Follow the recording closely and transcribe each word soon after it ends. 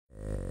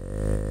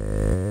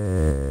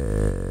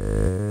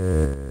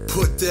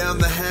down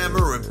the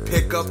hammer and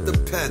pick up the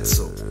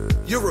pencil.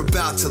 You're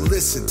about to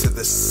listen to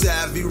the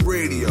Savvy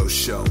Radio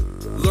Show.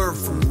 Learn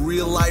from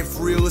real-life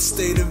real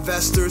estate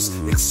investors,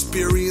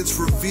 experience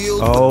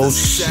revealed with the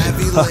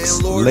savvy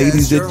landlord.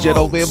 Ladies and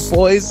gentlemen,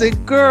 boys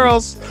and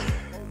girls,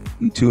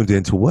 you tuned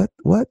into what?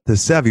 The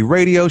Savvy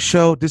Radio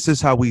Show. This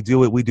is how we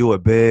do it. We do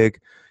it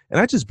big. And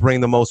I just bring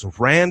the most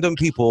random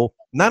people,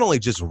 not only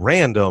just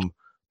random,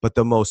 but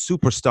the most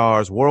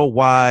superstars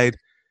worldwide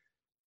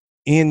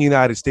in the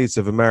United States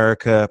of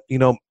America. You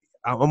know,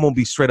 I'm going to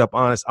be straight up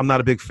honest. I'm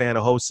not a big fan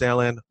of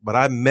wholesaling, but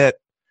I met,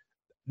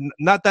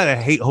 not that I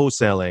hate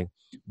wholesaling,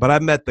 but I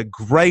met the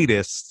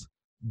greatest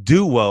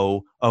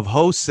duo of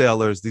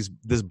wholesalers, this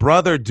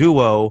brother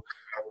duo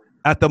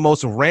at the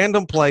most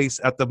random place,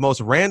 at the most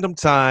random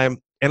time.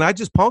 And I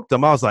just punked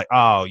them. I was like,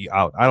 oh, you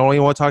out. I don't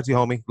even want to talk to you,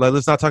 homie.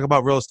 Let's not talk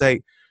about real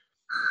estate.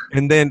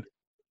 And then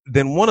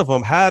one of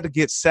them had to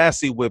get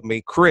sassy with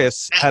me.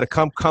 Chris had to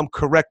come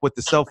correct with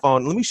the cell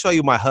phone. Let me show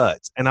you my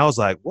HUDs. And I was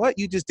like, what?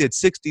 You just did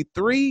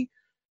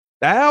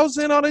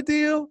 63,000 on a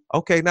deal?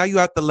 Okay, now you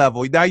at the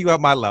level. Now you at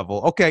my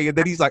level. Okay, and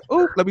then he's like,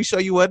 oh, let me show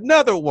you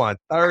another one,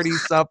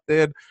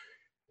 30-something.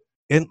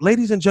 And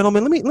ladies and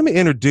gentlemen, let me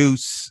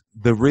introduce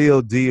the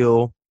real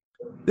deal.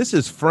 This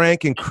is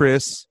Frank and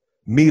Chris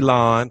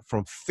Milan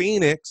from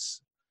Phoenix.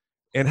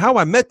 And how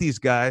I met these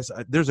guys,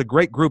 there's a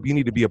great group you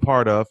need to be a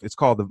part of. It's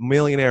called the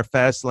Millionaire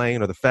Fast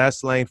Lane or the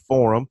Fast Lane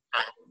Forum.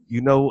 You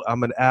know,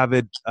 I'm an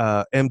avid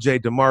MJ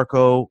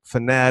DeMarco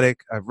fanatic.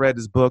 I've read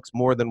his books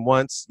more than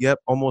once. Yep,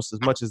 almost as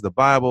much as the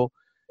Bible.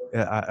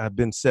 I've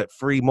been set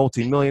free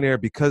multimillionaire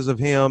because of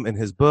him and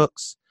his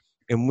books.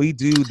 And we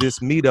do this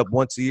meetup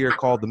once a year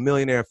called the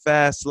Millionaire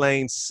Fast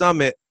Lane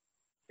Summit.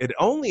 It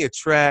only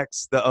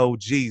attracts the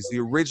OGs, the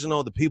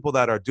original, the people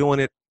that are doing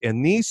it.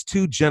 And these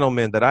two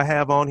gentlemen that I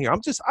have on here,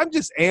 I'm just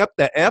amped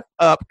the F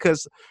up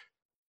because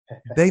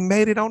they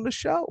made it on the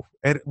show.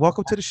 And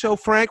welcome to the show,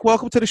 Frank.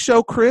 Welcome to the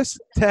show, Chris.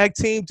 Tag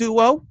team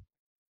duo.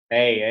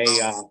 Hey,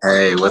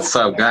 what's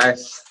up,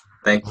 guys?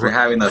 Thanks for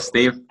having us,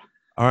 Steve.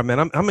 All right,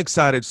 man. I'm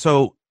excited.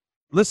 So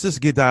let's just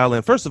get dialed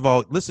in. First of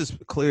all, let's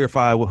just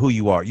clarify who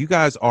you are. You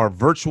guys are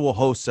virtual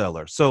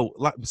wholesalers. So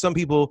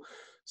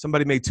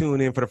somebody may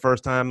tune in for the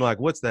first time, like,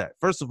 what's that?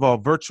 First of all,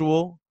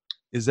 virtual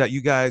is that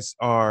you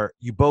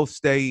both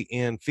stay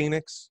in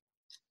Phoenix,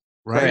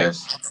 right?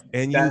 Yes.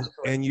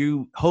 And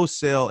you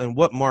wholesale. And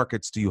what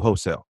markets do you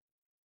wholesale?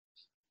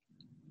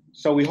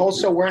 So we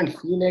wholesale. We're in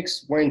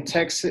Phoenix. We're in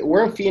Texas.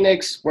 We're in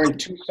Phoenix. We're in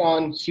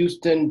Tucson,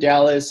 Houston,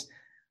 Dallas,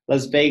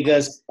 Las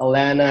Vegas,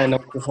 Atlanta, and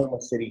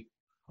Oklahoma City.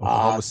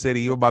 Oklahoma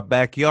City, you're my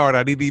backyard.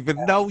 I didn't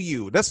even know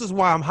you. This is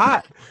why I'm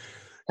hot.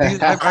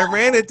 I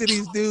ran into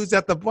these dudes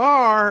at the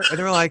bar,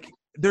 and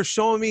they're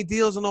showing me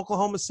deals in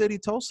Oklahoma City,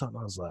 Tulsa. And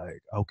I was like,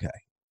 okay.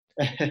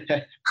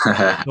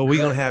 So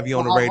we're gonna have you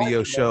on the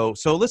radio show.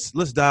 So let's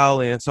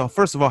dial in. So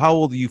first of all, how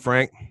old are you,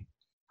 Frank?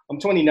 I'm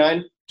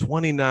 29.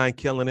 29,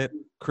 killing it.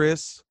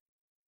 Chris?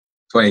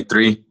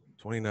 23.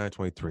 29,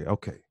 23.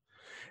 Okay.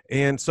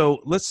 And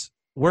so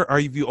where are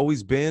you? Have you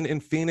always been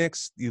in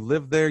Phoenix? You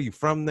live there? You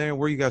from there?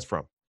 Where are you guys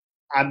from?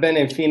 I've been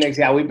in Phoenix.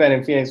 Yeah, we've been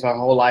in Phoenix my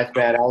whole life,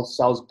 man. I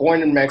was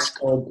born in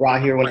Mexico,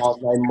 brought here when I was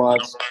 9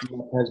 months.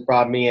 My parents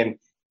brought me and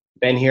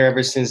been here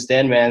ever since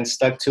then, man.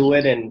 Stuck to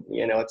it, and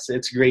it's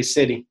a great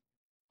city.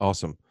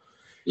 Awesome.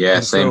 Yeah,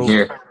 same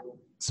here.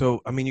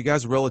 So, I mean, you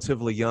guys are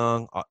relatively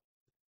young,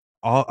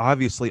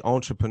 obviously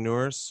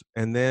entrepreneurs,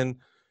 and then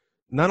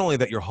not only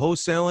that you're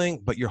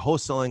wholesaling, but you're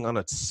wholesaling on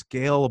a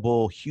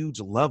scalable,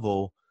 huge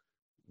level.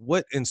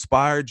 What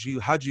inspired you?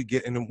 How'd you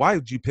get, and why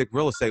did you pick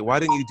real estate? Why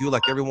didn't you do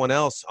like everyone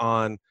else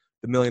on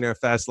the Millionaire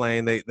Fast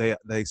Lane?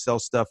 They sell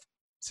stuff,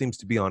 seems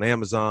to be on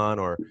Amazon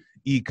or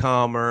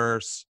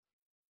e-commerce.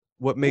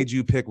 What made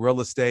you pick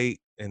real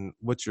estate, and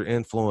what's your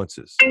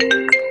influences?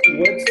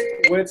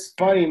 What's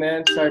funny,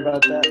 man? Sorry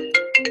about that.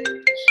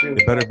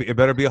 Shoot. It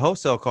better be a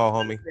wholesale call,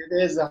 homie.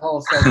 It is a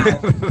wholesale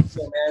call, man.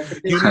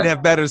 You need to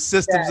have better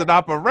systems and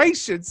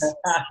operations.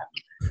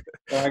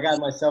 So I got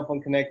my cell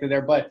phone connected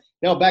there, but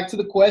no, back to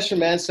the question,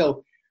 man.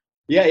 So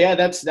yeah,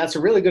 that's a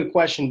really good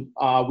question.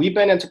 We've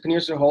been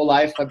entrepreneurs our whole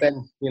life. I've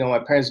been, my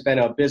parents been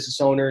a business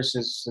owner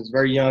since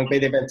very young.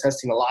 They've been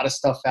testing a lot of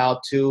stuff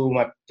out too.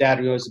 My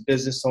dad was a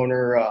business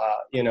owner, a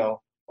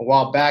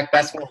while back.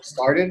 That's when it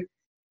started.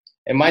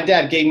 And my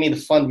dad gave me the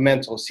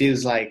fundamentals. He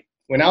was like,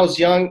 when I was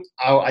young,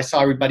 I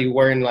saw everybody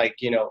wearing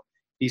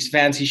these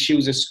fancy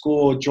shoes at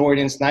school,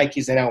 Jordans,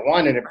 Nikes, and I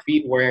wanted to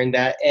be wearing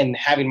that and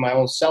having my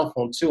own cell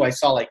phone too. I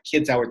saw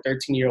kids that were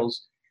 13-year-old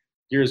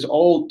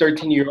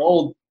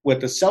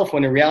with a cell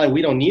phone. In reality,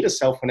 we don't need a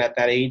cell phone at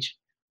that age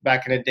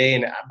back in the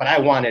day, but I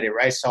wanted it,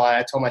 right? So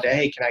I told my dad,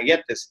 hey, can I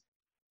get this?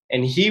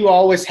 And he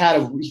always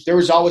there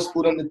was always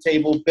food on the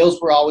table. Bills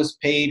were always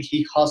paid.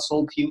 He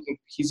hustled. He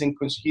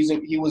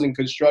was in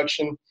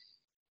construction.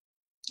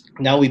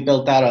 Now we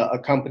built out a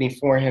company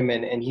for him,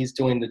 and he's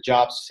doing the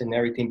jobs and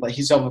everything. But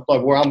he's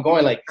self-employed. Where I'm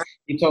going,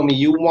 he told me,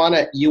 you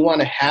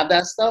wanna have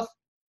that stuff,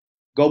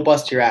 go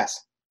bust your ass.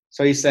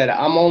 So he said,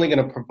 I'm only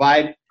gonna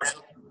provide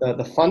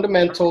the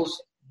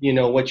fundamentals,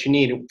 what you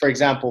need. For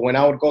example, when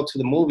I would go to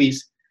the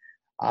movies,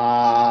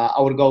 I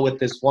would go with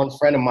this one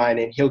friend of mine,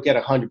 and he'll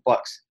get $100.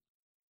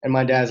 And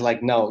my dad's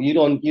like, no, you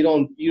don't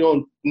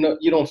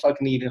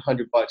fucking need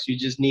 $100. You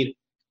just need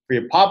for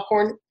your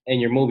popcorn and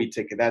your movie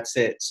ticket. That's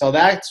it. So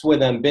that's where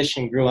the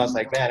ambition grew. I was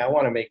like, man, I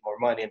want to make more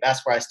money. And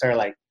that's where I started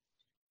like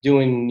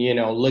doing,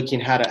 looking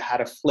how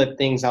to flip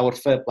things. I would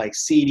flip like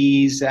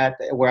CDs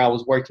where I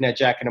was working at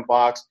Jack in the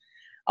Box.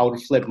 I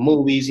would flip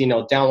movies,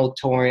 download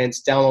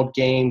torrents, download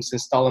games,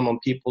 install them on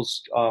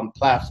people's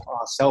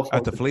cell phones.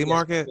 At the flea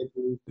market?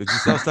 Did you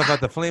sell stuff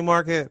at the flea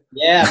market?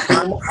 Yeah,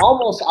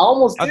 almost.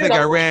 I think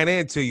I ran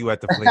into you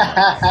at the flea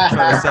market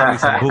trying to sell me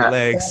some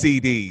bootleg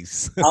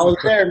CDs. I was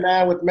there,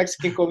 man, with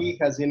Mexican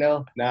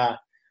cobijas, Nah,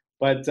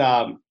 but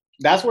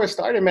that's where it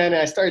started, man.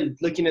 And I started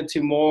looking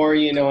into more,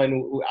 and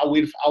I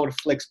would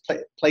flex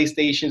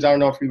PlayStations. I don't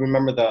know if you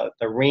remember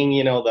the ring,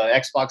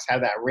 the Xbox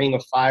had that ring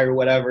of fire or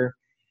whatever.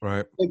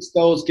 Right. Fix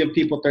those, give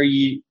people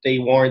 30-day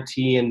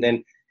warranty, and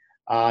then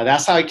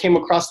that's how I came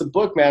across the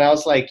book, man. I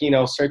was like,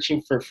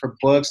 searching for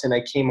books, and I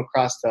came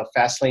across the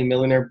Fast Lane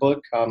Millionaire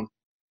book.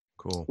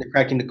 Cool.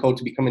 Cracking the Code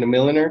to Becoming a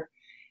Millionaire,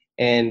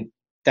 and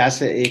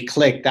it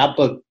clicked. That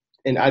book,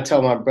 and I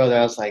tell my brother,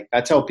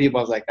 I tell people,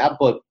 I was like, that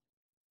book,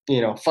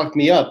 fucked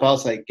me up. I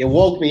was like, it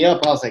woke me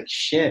up. I was like,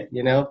 shit,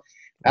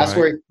 that's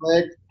where it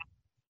clicked.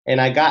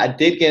 And I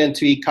did get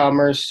into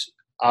e-commerce.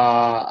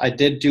 I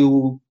did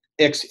do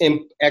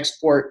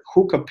export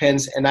hookah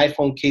pens and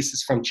iPhone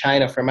cases from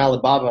China, from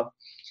Alibaba.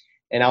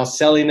 And I was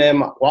selling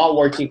them while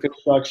working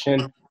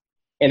construction.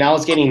 And I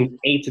was getting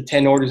 8 to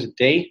 10 orders a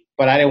day,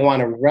 but I didn't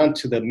want to run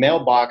to the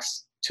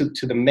mailbox, to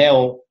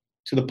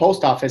the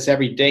post office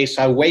every day.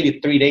 So I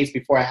waited 3 days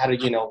before I had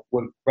to,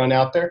 run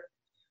out there.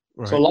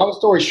 Right. So long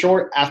story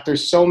short, after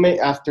so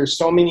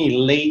many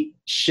late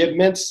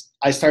shipments,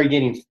 I started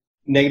getting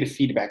negative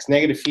feedbacks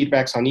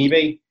on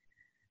eBay.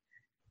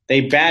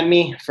 They banned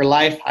me for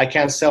life. I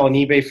can't sell on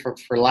eBay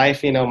for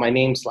life. My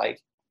name's like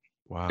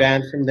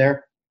banned from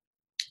there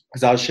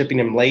because I was shipping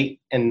them late,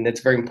 and it's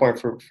very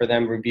important for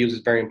them. Reviews is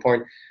very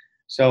important.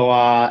 So,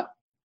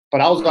 but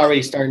I was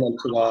already starting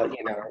into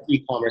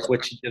e-commerce,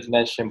 which you just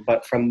mentioned.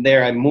 But from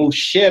there, I moved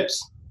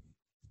ships,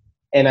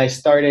 and I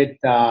started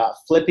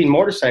flipping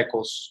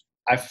motorcycles.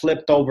 I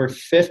flipped over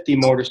 50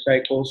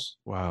 motorcycles.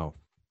 Wow.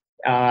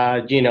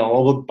 I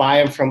would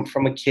buy them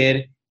from a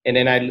kid. And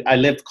then I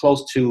lived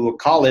close to a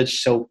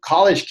college, so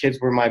college kids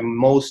were my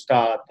most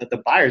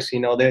the buyers.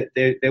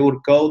 They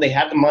would go, they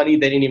had the money,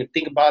 they didn't even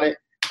think about it,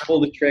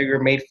 pulled the trigger,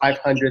 made $500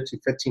 to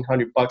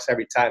 $1,500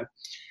 every time.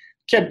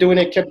 Kept doing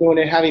it,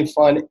 having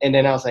fun, and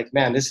then I was like,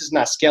 man, this is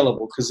not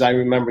scalable. Because I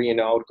remember,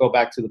 I would go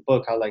back to the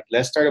book. I was like,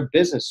 let's start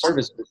a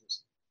service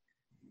business.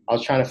 I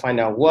was trying to find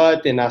out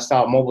what, and I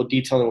saw mobile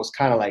detailing was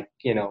kind of like,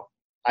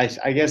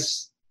 I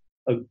guess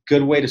a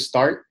good way to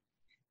start.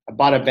 I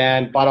bought a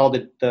van, bought all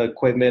the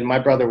equipment. My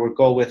brother would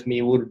go with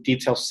me. We would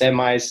detail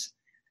semis.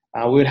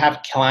 We would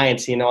have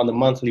clients, on a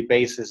monthly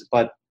basis.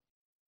 But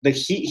the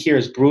heat here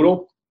is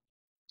brutal.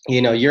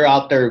 You're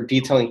out there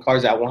detailing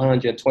cars at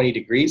 120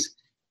 degrees,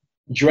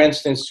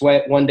 drenched in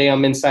sweat. One day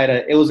I'm inside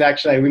I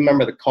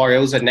remember the car. It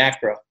was an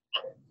Acura.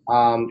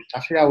 I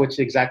forgot which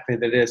exactly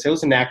that is. It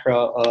was an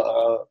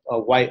Acura, a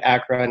white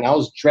Acura, and I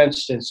was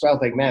drenched in sweat. I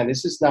was like, man,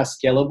 this is not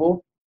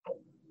scalable.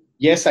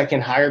 Yes, I can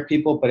hire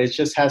people, but it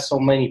just has so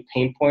many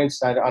pain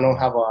points. I don't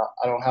have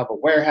a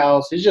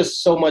warehouse. It's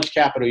just so much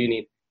capital you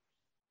need.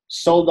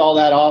 Sold all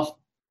that off,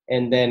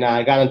 and then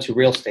I got into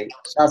real estate.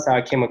 So that's how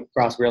I came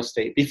across real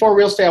estate. Before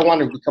real estate, I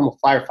wanted to become a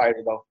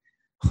firefighter, though.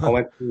 I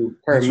went to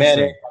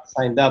paramedic,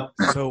 signed up.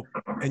 So,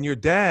 and your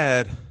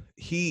dad,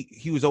 he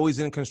was always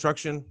in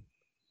construction?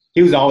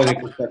 He was always in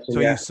construction, so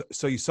yeah.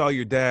 So you saw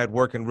your dad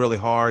working really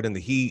hard in the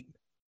heat,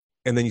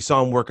 and then you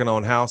saw him working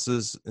on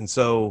houses,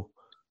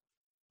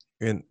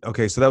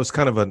 okay, so that was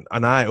kind of an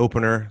eye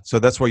opener. So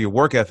that's where your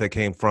work ethic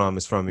came from,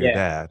 is from your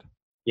dad.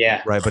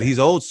 Yeah. Right. But he's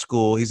old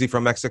school. He's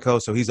from Mexico.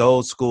 So he's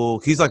old school.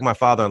 He's like my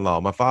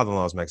father-in-law. My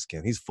father-in-law is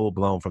Mexican. He's full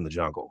blown from the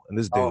jungle. And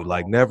this dude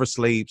never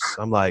sleeps.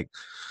 I'm like,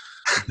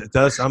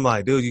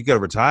 dude, you got to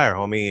retire,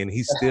 homie. And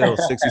he's still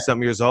 60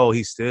 something years old.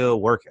 He's still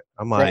working.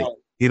 I'm like,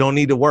 he don't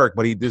need to work,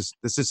 but this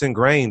is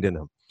ingrained in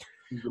him.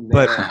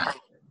 But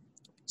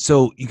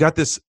so you got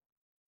this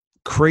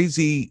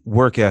crazy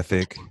work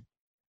ethic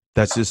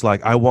that's just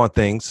like, I want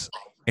things,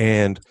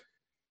 and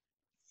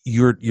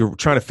you're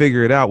trying to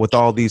figure it out with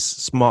all these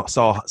small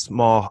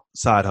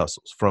side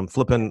hustles, from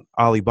flipping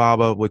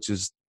Alibaba, which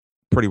is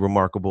pretty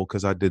remarkable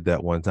because I did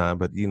that one time,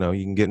 but you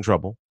can get in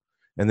trouble.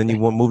 And then you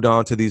moved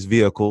on to these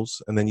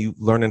vehicles, and then you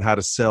learning how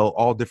to sell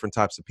all different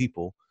types of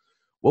people.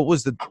 I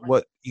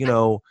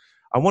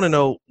want to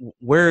know,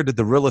 where did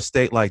the real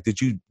estate,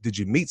 did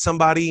you meet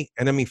somebody?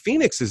 And I mean,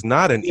 Phoenix is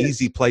not an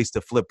easy place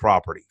to flip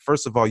property.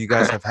 First of all, you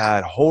guys have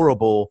had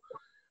horrible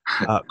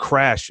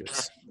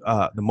crashes.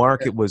 The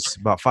market was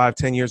about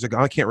 5-10 years ago.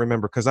 I can't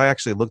remember, because I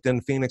actually looked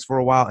in Phoenix for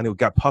a while, and it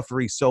got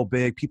puffery so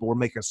big. People were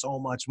making so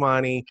much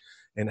money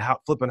and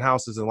flipping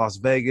houses in Las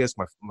Vegas.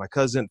 My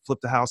cousin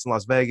flipped a house in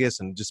Las Vegas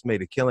and just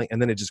made a killing, and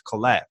then it just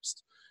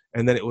collapsed.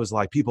 And then it was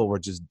like people were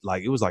just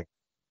like, it was like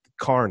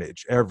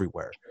carnage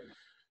everywhere.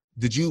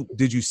 did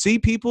you see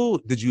people?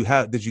 Did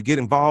you get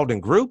involved in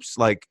groups?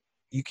 Like,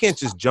 you can't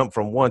just jump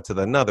from one to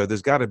the another.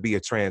 There's got to be a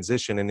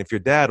transition. And if your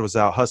dad was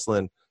out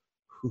hustling,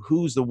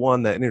 who's the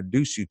one that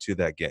introduced you to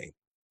that game?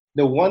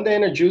 The one that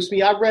introduced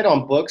me, I read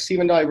on books,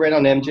 even though I read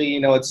on MJ.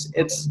 You know, it's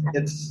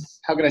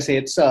how can I say,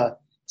 it's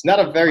not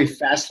a very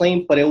fast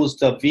lane, but it was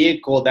the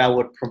vehicle that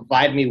would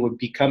provide me with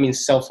becoming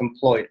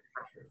self-employed,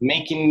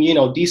 making, you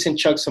know, decent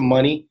chunks of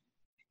money.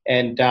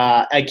 And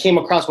I came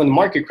across when the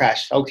market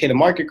crashed. Okay, the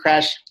market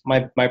crashed.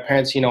 My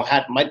parents, you know,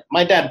 had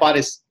my dad bought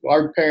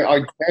our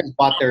parents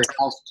bought their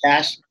house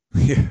cash.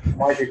 Yeah.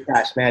 Market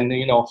crash, man.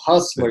 You know,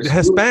 hustlers. The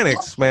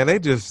Hispanics, man, they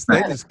just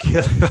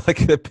kill like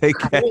they pay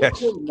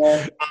cash.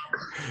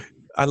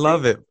 I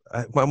love it.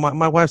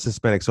 My wife's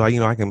Hispanic, so I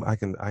can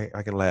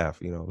laugh.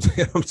 You know,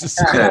 I'm just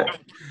saying.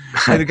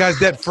 And the guy's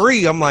debt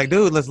free. I'm like,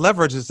 dude, let's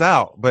leverage this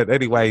out. But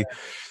anyway,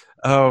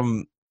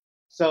 so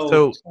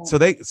you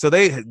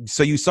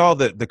saw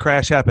the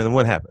crash happen, and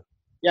what happened?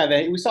 Yeah,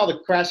 we saw the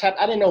crash happen.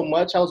 I didn't know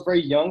much. I was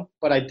very young,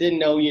 but I did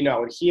know, you know, I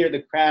would hear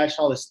the crash,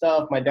 all this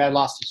stuff. My dad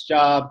lost his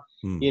job.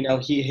 You know,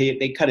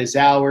 they cut his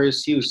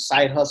hours. He was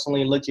side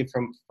hustling, looking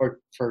for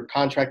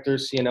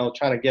contractors, you know,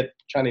 trying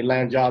to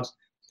land jobs.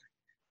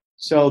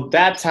 So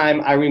that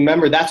time, I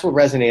remember that's what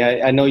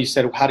resonated. I know you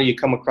said, how do you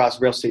come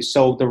across real estate?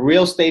 So the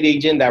real estate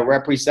agent that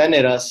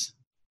represented us,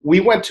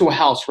 we went to a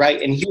house,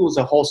 right? And he was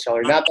a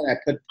wholesaler. Not that I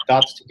put the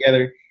dots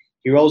together.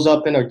 He rolls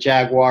up in a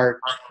Jaguar,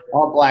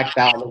 all blacked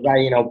out. The guy,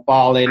 you know,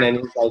 balling, and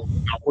he's like,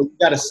 well, you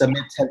got to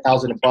submit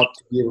 $10,000 above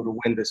to be able to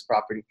win this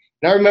property.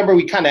 And I remember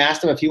we kind of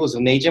asked him if he was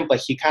an agent, but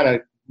he kind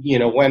of, you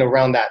know, went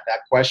around that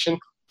question.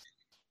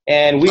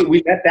 And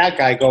we let that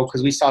guy go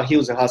because we saw he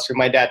was a hustler.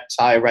 My dad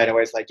saw it right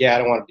away. It's like, yeah, I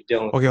don't want to be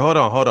dealing with Okay, hold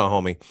on,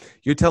 homie.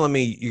 You're telling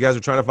me you guys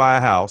are trying to buy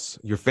a house,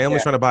 your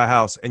family's trying to buy a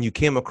house, and you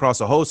came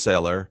across a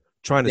wholesaler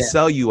trying to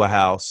sell you a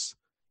house,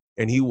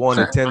 and he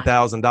wanted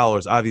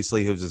 $10,000.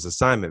 Obviously, it was his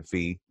assignment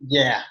fee.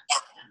 Yeah.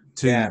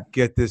 To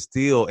get this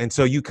deal. And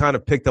so you kind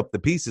of picked up the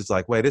pieces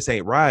like, wait, this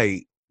ain't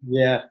right.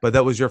 Yeah. But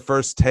that was your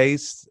first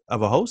taste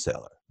of a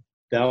wholesaler.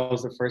 That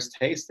was the first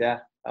taste. Yeah.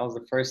 That was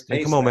the first taste.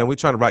 Hey, come on, man. We're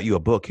trying to write you a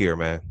book here,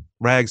 man.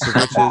 Rags to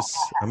riches.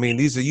 I mean,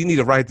 you need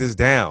to write this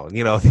down.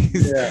 You know,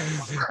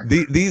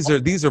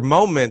 these are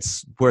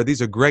moments where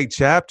these are great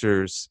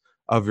chapters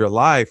of your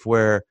life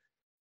where,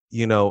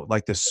 you know,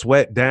 like the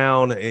sweat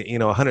down, you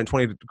know,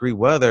 120-degree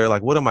weather.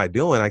 Like, what am I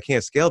doing? I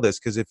can't scale this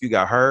because if you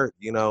got hurt,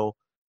 you know.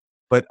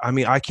 But I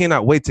mean, I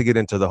cannot wait to get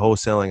into the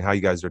wholesaling, how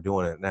you guys are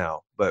doing it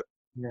now. But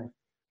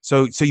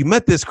so you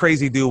met this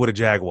crazy dude with a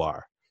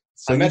Jaguar.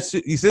 So you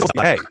said,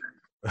 hey,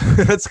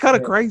 that's kind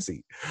of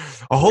crazy.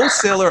 A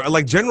wholesaler,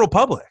 like general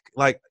public,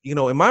 like, you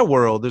know, in my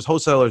world, there's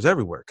wholesalers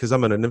everywhere because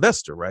I'm an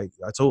investor, right?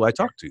 That's who I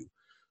talk to.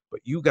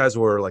 But you guys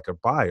were like a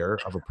buyer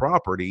of a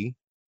property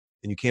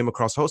and you came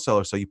across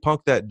wholesalers. So you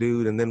punked that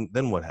dude. And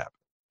then what happened?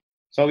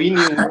 So he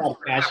knew we had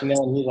cash, and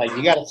he's like,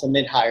 you got to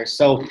submit higher.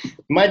 So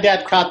my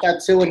dad caught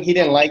that too, and he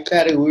didn't like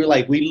that. And we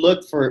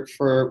looked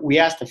we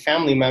asked a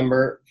family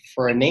member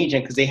for an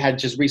agent because they had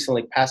just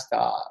recently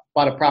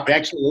bought a property.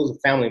 Actually, it was a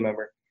family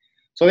member.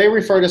 So they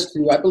referred us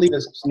to, I believe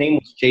his name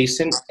was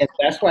Jason. And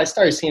that's why I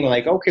started seeing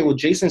like, okay, well,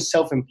 Jason's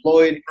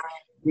self-employed.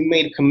 We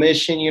made a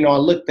commission, you know, I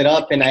looked it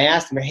up and I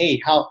asked him,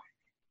 hey, how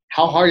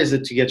hard is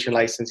it to get your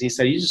license? He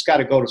said, you just got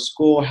to go to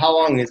school. How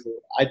long is it?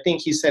 I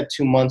think he said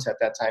 2 months at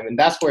that time. And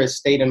that's where it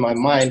stayed in my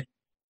mind.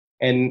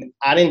 And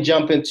I didn't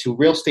jump into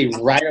real estate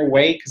right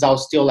away because I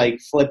was still like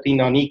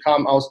flipping on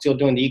e-com. I was still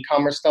doing the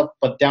e-commerce stuff.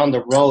 But down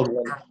the road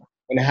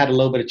when I had a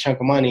little bit of chunk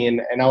of money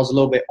and I was a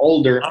little bit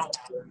older,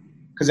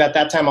 because at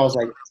that time I was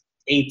like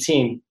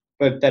 18.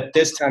 But at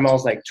this time I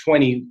was like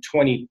 20,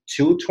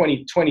 22,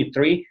 20,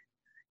 23.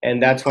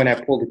 And that's when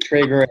I pulled the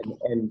trigger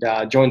and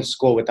joined the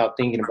school without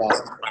thinking about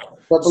it.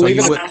 But so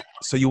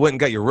you went and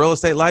got your real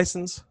estate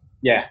license?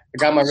 Yeah, I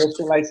got my real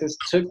estate license.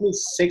 Took me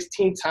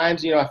 16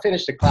 times. You know, I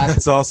finished the class.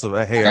 That's awesome.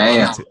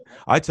 Hey,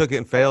 I took it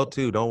and failed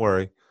too. Don't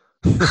worry.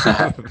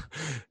 I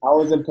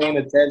wasn't paying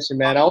attention,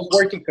 man. I was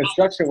working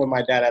construction with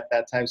my dad at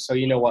that time. So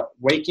you know what?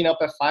 Waking up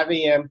at 5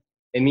 a.m.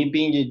 and me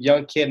being a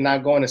young kid,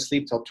 not going to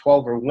sleep till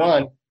 12 or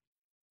 1,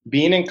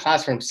 being in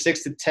class from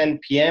 6 to 10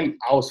 p.m.,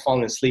 I was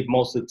falling asleep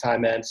most of the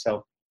time, man.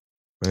 So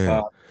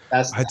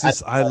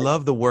I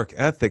love the work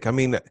ethic. I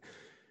mean,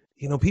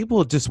 you know,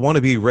 people just want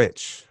to be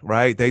rich,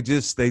 right? They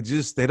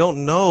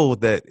don't know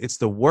that it's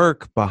the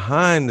work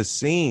behind the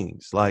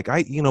scenes. Like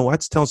I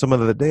was telling someone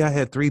the other day, I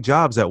had 3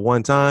 jobs at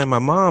one time. My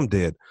mom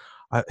did.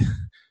 I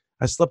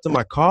slept in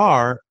my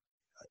car,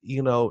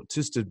 you know,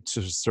 just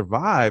to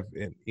survive.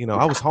 And, you know,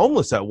 I was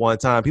homeless at one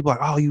time. People are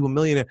like, oh, you a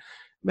millionaire.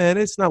 Man,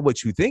 it's not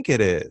what you think it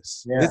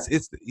is. Yeah.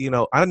 It's you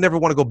know, I never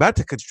want to go back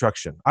to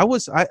construction. I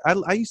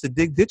used to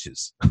dig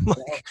ditches.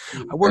 Like,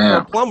 I worked for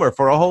a plumber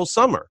for a whole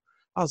summer.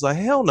 I was like,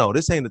 hell no,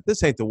 this ain't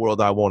the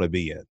world I want to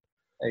be in.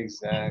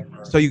 Exactly.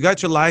 So you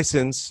got your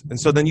license, and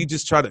so then you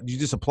just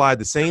applied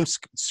the same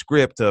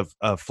script of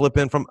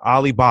flipping from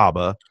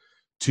Alibaba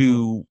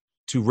to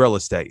real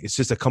estate. It's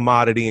just a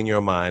commodity in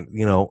your mind.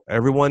 You know,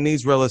 everyone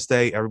needs real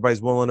estate.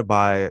 Everybody's willing to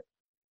buy it,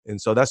 and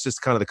so that's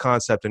just kind of the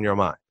concept in your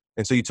mind.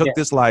 And so you took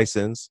this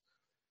license.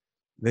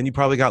 Then you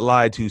probably got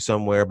lied to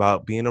somewhere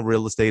about being a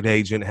real estate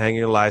agent, hanging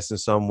your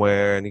license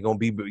somewhere, and you're gonna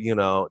be,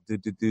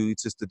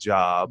 it's just a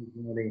job.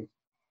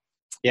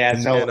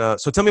 Yeah.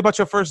 So tell me about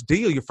your first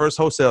deal, your first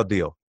wholesale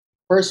deal.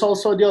 First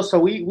wholesale deal. So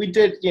we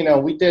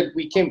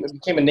became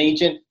an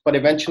agent, but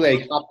eventually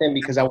I hopped in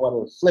because I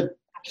wanted to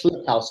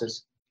flip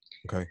houses.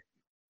 Okay.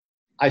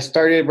 I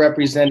started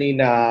representing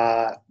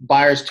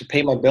buyers to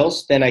pay my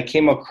bills. Then I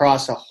came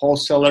across a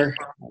wholesaler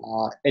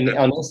on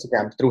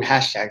Instagram through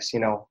hashtags,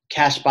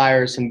 cash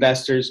buyers,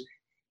 investors.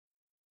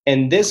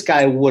 And this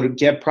guy would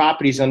get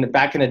properties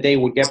back in the day,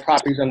 would get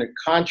properties under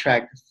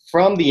contract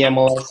from the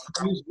MLS,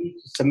 usually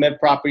to submit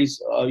properties,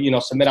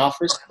 submit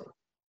offers.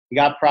 He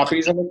got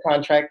properties under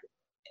contract,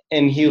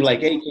 and he was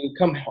like, hey, can you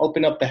come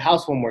open up the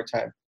house one more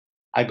time?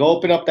 I go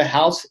open up the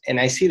house, and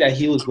I see that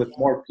he was with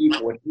more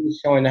people. And he was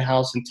showing the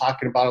house and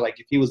talking about it like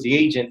if he was the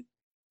agent.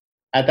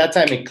 At that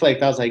time, it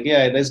clicked. I was like,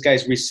 yeah, this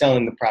guy's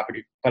reselling the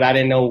property. But I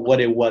didn't know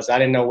what it was. I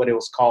didn't know what it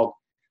was called.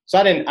 So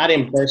I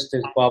didn't burst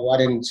his bubble. I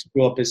didn't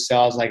screw up his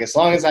sales. Like, as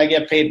long as I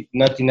get paid,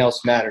 nothing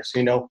else matters,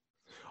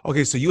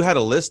 Okay, so you had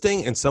a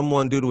listing, and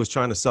dude was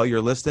trying to sell your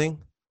listing?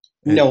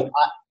 No,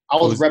 I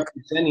was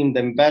representing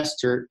the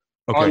investor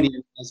on the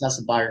MLS as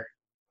a buyer.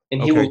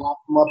 And he would lock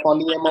him up on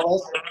the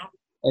MLS.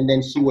 And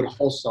then he would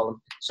wholesale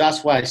them. So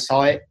that's why I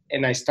saw it,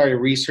 and I started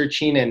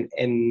researching. And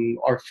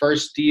our very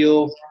first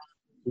deal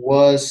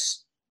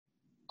was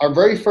a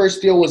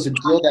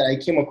deal that I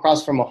came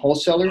across from a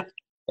wholesaler,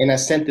 and I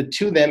sent it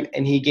to them,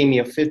 and he gave me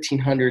a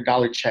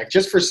 $1,500 check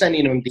just for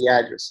sending him the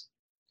address.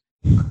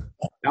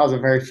 That was the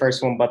very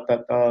first one, but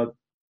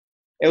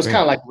it was kind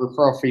of like a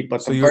referral fee.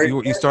 But so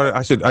you started.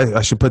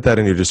 I should put that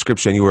in your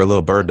description. You were a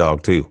little bird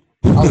dog too.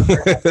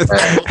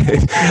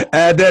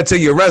 Add that to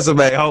your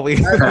resume,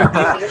 homie.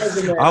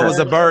 I was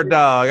a bird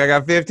dog. I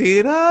got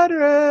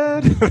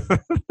 1,500.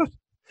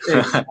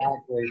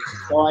 Exactly.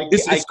 So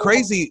it's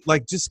crazy.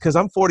 Like, just because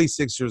I'm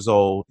 46 years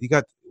old. You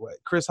got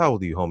Chris. How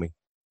old are you, homie?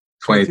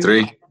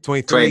 23.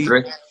 23.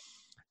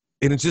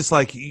 And it's just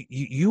like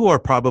you are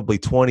probably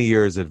 20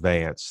 years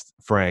advanced,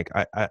 Frank.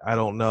 I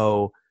don't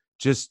know.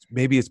 Just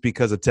maybe it's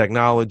because of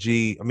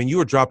technology. I mean, you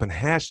were dropping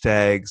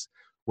hashtags.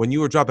 When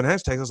you were dropping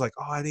hashtags, I was like,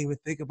 oh, I didn't even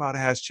think about a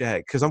hashtag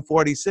because I'm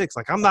 46.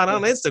 Like, I'm not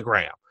on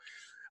Instagram.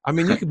 I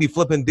mean, you could be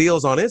flipping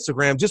deals on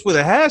Instagram just with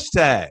a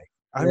hashtag.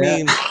 I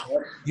mean,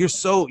 you're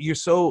so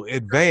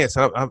advanced.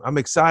 I'm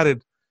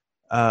excited,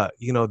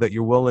 that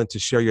you're willing to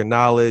share your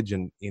knowledge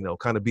and,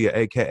 kind of be an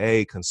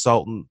AKA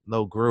consultant,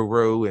 no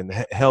guru, and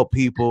help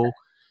people.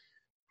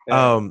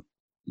 Yeah.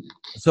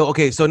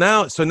 So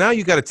now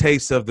you got a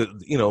taste of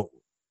the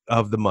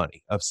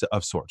money of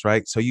sorts,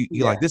 right? So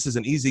you're like, this is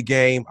an easy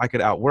game. I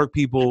could outwork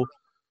people.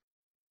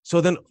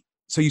 So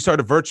you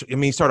started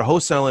you started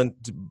wholesaling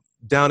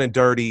down and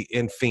dirty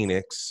in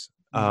Phoenix.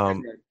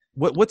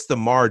 What's the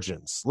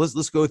margins?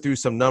 Let's go through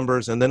some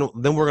numbers, and then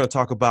we're going to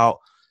talk about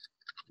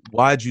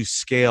why'd you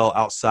scale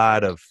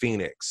outside of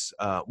Phoenix,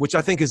 which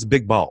I think is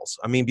big balls.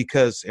 I mean,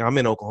 because I'm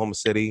in Oklahoma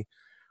City.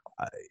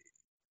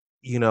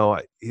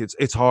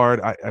 It's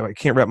hard. I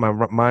can't wrap my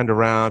mind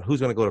around who's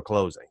going to go to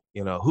closing.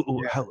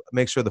 How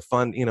make sure the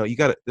fund.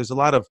 There's a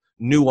lot of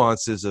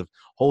nuances of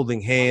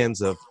holding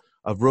hands of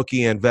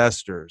rookie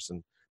investors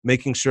and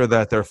making sure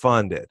that they're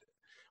funded.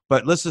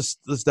 But let's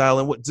dial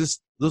in.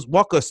 Let's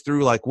walk us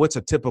through like what's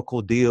a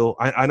typical deal.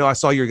 I know I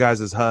saw your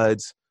guys'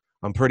 HUDs.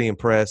 I'm pretty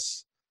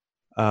impressed.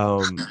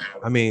 I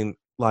mean,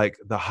 like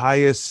the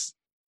highest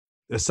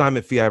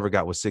assignment fee I ever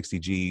got was 60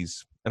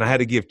 G's, and I had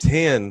to give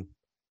 10.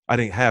 I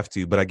didn't have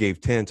to, but I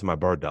gave 10 to my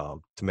bird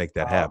dog to make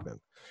that happen.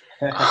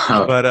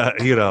 But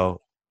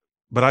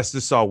I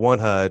just saw one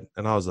HUD,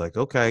 and I was like,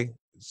 okay.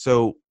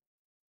 So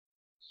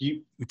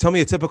you tell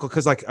me a typical,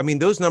 because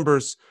those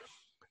numbers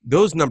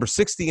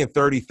 60 and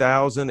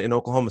 30,000 in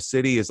Oklahoma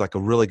City is like a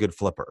really good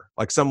flipper.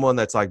 Like someone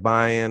that's like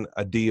buying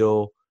a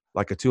deal,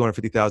 like a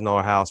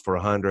 $250,000 house for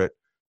 100,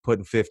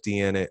 putting 50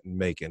 in it and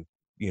making,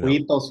 We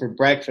eat those for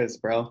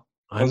breakfast, bro.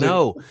 I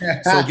know.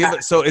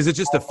 So is it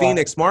just the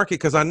Phoenix market?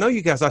 Because I know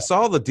you guys, I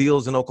saw the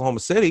deals in Oklahoma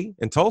City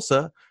and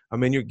Tulsa. I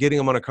mean, you're getting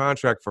them on a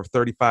contract for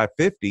 $35,000,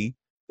 $50,000.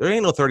 There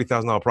ain't no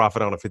 $30,000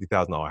 profit on a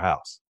 $50,000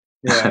 house.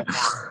 Yeah.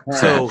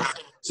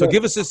 So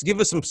give us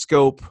some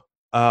scope,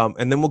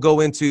 and then we'll go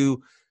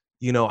into,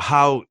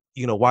 how,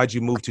 why'd you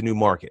move to new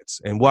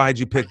markets and why'd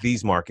you pick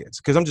these markets?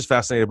 Because I'm just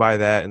fascinated by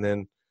that, and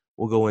then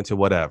we'll go into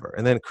whatever.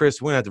 And then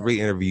Chris, we're gonna have to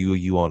re-interview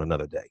you on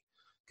another day.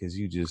 Because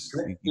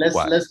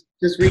let's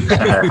just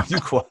recap.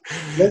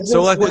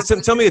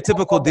 Tell me a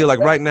typical deal. Like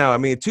right now, I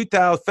mean,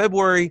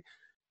 February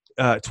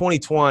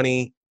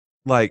 2020.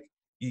 Like,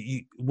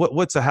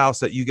 what's a house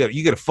that you get?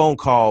 You get a phone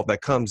call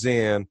that comes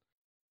in,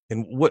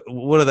 and what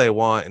do they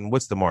want, and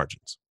what's the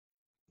margins?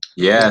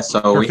 Yeah,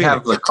 so we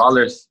have the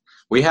callers.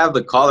 We have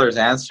the callers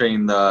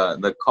answering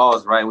the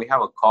calls, right? We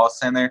have a call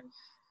center,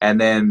 and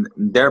then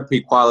they're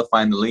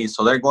pre-qualifying the leads.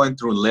 So they're going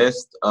through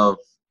lists of,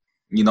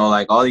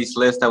 like all these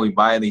lists that we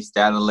buy, these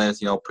data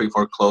lists,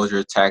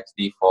 pre-foreclosure, tax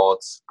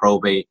defaults,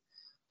 probate,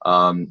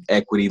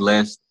 equity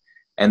list.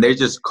 and they're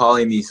just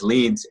calling these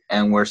leads,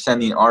 and we're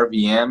sending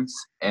RVMs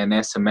and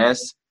SMS,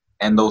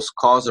 and those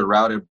calls are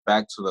routed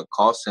back to the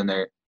call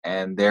center,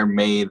 and they're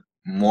made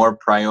more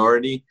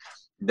priority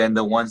than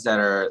the ones that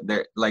are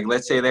there. Like,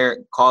 let's say they're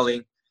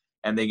calling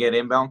and they get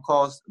inbound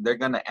calls, they're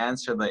going to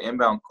answer the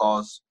inbound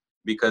calls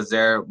because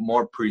they're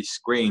more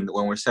pre-screened.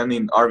 When we're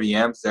sending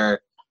RVMs,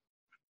 they're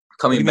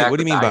coming back. What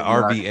do you mean by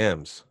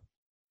RVMs?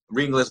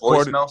 Ringless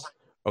voicemails.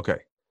 Okay.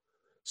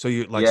 So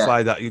you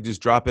slide out, you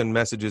just drop in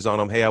messages on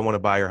them. Hey, I want to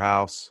buy your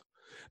house.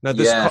 Now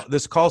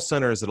this call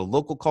center, is it a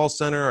local call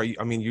center? Are you,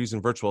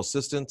 using virtual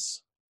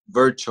assistants?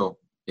 Virtual.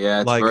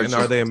 Yeah. It's virtual. And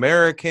are they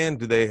American?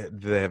 Do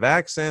they have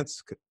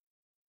accents?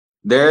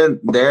 They're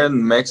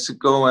in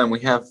Mexico, and we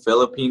have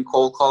Philippine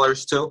cold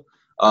callers too.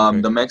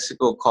 The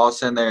Mexico call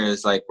center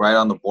is like right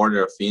on the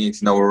border of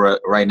Phoenix. We're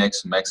right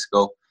next to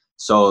Mexico.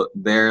 So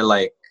they're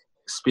like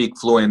speak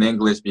fluent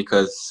English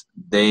because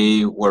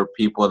they were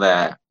people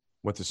that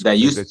went to school.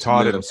 They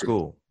taught it in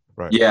school.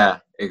 Right. Yeah,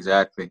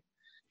 exactly.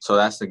 So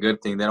that's the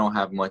good thing. They don't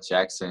have much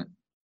accent.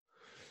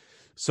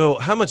 So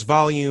how much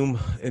volume,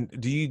 and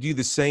do you do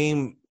the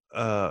same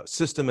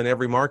system in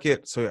every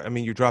market? So,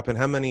 you're dropping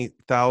how many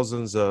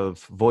thousands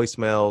of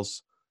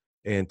voicemails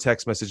and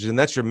text messages, and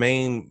that's your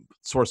main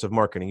source of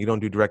marketing. You don't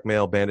do direct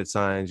mail, bandit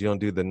signs. You don't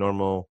do the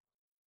normal,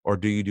 or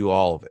do you do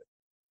all of it?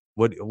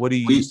 What do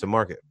you use to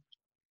market?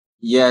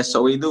 Yeah,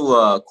 so we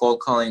do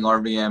cold calling,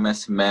 RVM,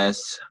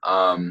 SMS.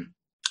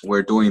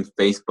 We're doing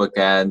Facebook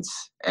ads,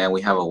 and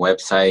we have a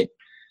website.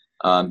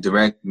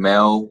 Direct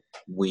mail,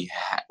 we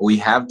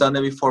have done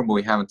it before, but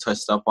we haven't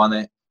touched up on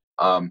it.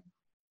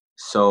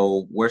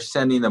 So we're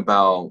sending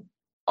about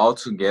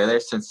altogether,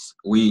 since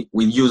we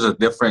use a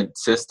different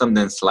system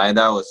than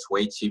Slide-Out. It's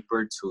way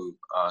cheaper to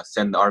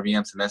send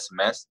RVMs and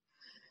SMS.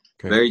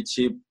 Okay. Very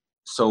cheap.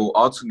 So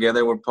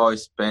altogether, we're probably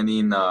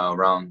spending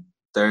around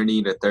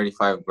 30 to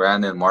 35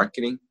 grand in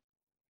marketing.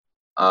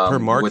 Per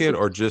market,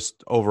 or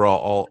just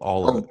overall,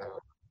 all of it?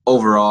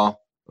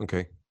 Overall.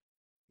 Okay.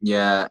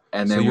 Yeah,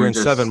 and then so you're in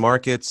 7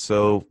 markets,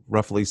 so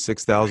roughly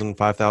 $6,000,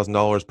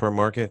 $5,000 per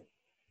market.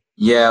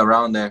 Yeah,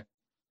 around there.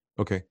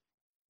 Okay.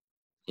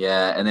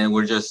 Yeah, and then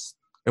we're just.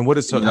 And what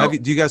is so?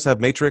 Do you guys have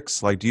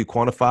matrix? Like, do you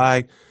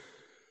quantify?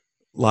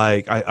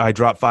 Like, I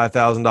drop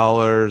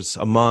 $5,000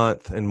 a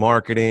month in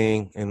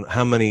marketing, and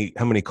how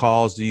many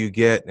calls do you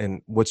get,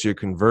 and what's your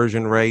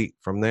conversion rate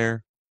from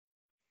there?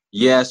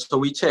 Yeah, so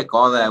we check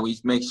all that. We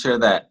make sure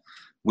that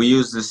we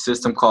use this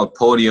system called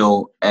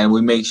Podio, and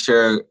we make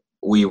sure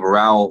we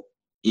route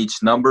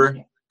each number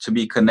to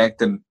be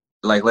connected.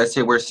 Like, let's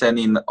say we're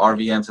sending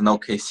RVMs in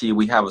OKC,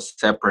 we have a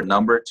separate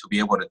number to be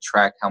able to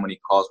track how many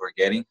calls we're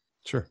getting.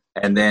 Sure.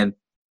 And then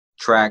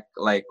track,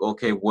 like,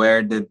 okay,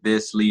 where did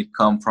this lead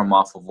come from,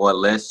 off of what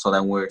list? So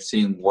then we're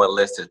seeing what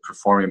list is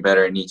performing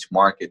better in each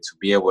market to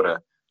be able to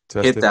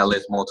hit that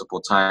list multiple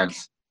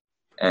times.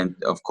 And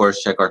of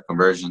course, check our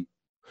conversion.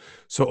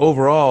 So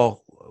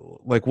overall,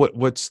 like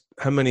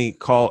how many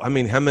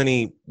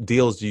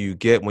deals do you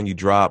get when you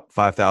drop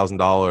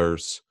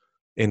 $5,000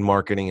 in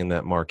marketing in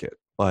that market?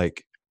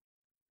 Like,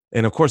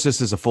 and of course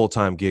this is a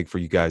full-time gig for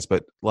you guys,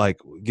 but like,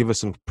 give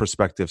us some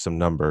perspective, some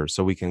numbers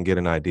so we can get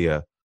an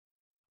idea.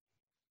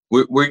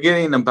 We're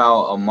getting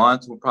about a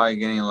month. We're probably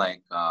getting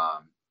like,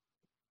 about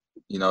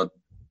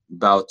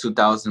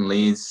 2,000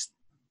 leads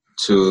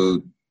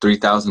to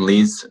 3,000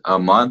 leads a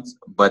month.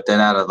 But then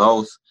out of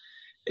those,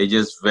 it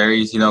just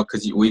varies,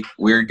 because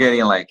we're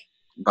getting like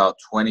about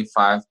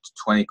 25 to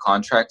 20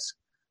 contracts.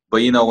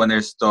 But, when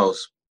there's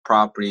those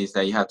properties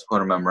that you have to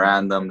put a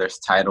memorandum, there's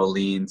title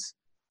liens,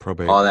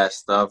 probate, all that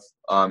stuff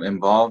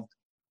involved.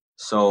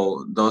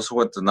 So those are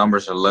what the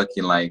numbers are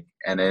looking like.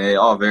 And then it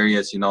all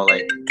varies,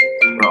 like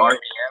for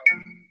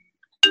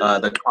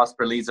RVM, the cost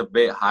per lead is a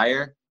bit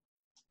higher.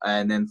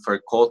 And then for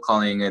cold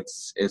calling,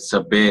 it's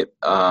a bit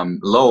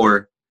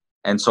lower.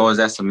 And so is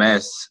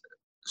SMS.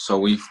 So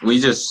we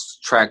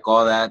just track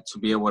all that to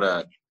be able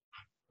to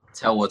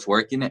tell what's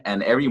working.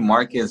 And every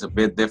market is a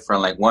bit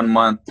different. Like 1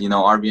 month,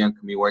 RVM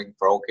can be working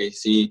for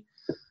OKC,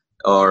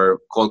 or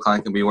cold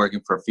calling can be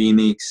working for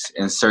Phoenix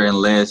in certain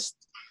lists.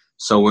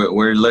 So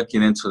we're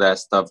looking into that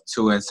stuff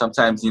too. And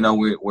sometimes,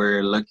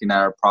 we're looking at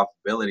our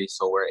profitability,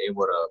 so we're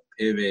able to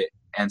pivot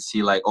and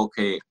see like,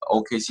 okay,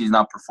 OKC is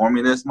not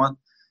performing this month.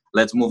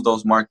 Let's move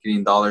those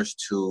marketing dollars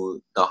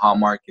to the hot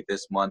market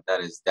this month,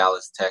 that is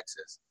Dallas,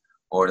 Texas,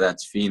 or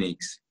that's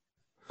Phoenix,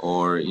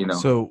 or,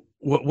 So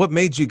what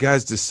made you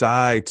guys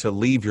decide to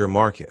leave your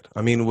market?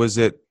 Was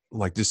it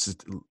like,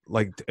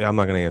 I'm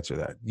not going to answer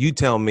that. You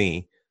tell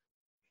me.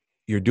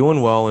 You're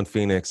doing well in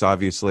Phoenix,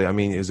 obviously.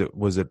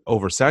 Was it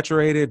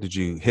oversaturated? Did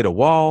you hit a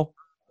wall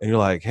and you're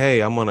like,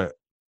 hey, I'm going to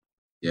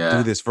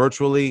do this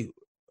virtually?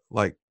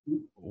 Like,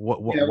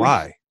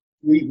 why?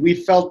 We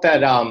felt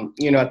that,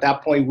 at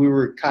that point we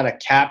were kind of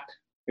capped.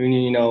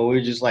 We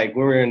were just like,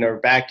 we were in our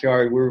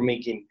backyard.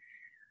 We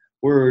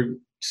were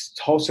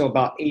hosting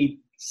about 8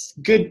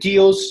 good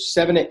deals,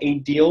 7 to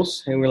 8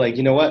 deals. And we're like,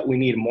 you know what? We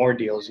need more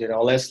deals.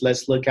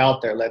 Let's look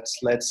out there. Let's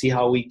see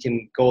how we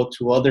can go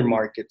to other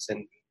markets.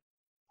 And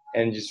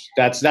and just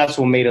that's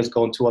what made us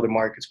go into other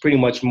markets. Pretty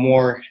much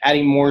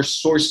adding more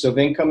sources of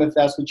income, if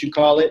that's what you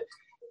call it.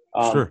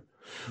 Sure.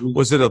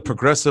 Was it a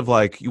progressive,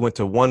 like you went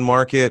to one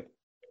market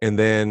and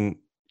then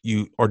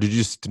or did you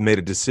just made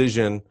a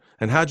decision?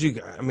 And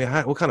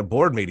what kind of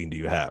board meeting do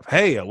you have?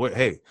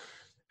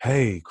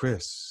 Hey,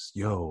 Chris,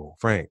 yo,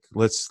 Frank,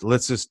 let's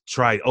just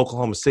try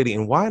Oklahoma City.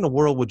 And why in the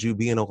world would you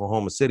be in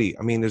Oklahoma City?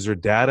 I mean, is there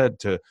data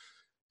to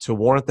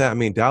warrant that? I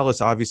mean, Dallas,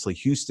 obviously,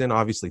 Houston,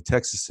 obviously,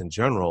 Texas in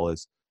general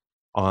is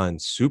on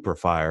super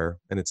fire,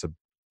 and it's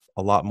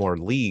a lot more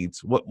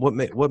leads.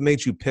 What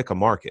made you pick a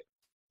market?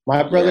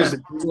 My brother's a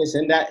genius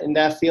in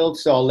that field,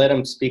 so I'll let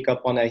him speak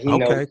up on that. He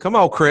knows. Come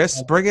on,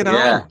 Chris, bring it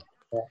on.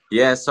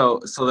 Yeah, so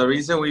the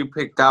reason we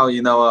picked out,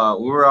 we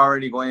were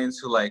already going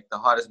into like the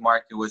hottest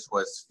market, which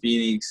was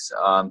Phoenix,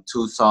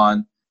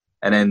 Tucson,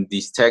 and then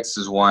these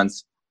Texas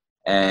ones,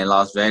 and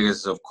Las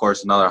Vegas, of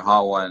course, another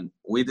hot one.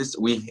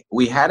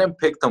 We hadn't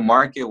picked a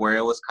market where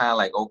it was kind of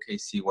like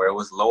OKC, where it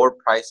was lower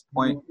price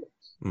point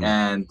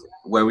and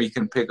where we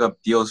can pick up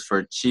deals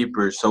for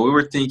cheaper. So we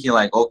were thinking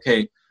like,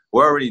 okay,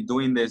 we're already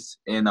doing this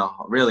in a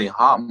really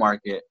hot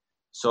market,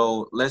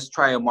 so let's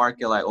try a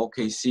market like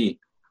OKC.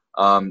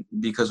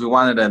 Because we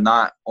wanted to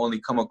not only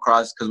come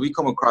across, because we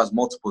come across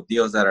multiple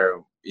deals that are,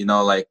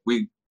 like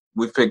we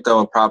picked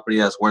up a property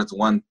that's worth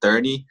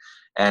 130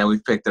 and we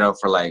picked it up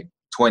for like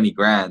 20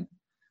 grand.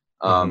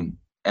 And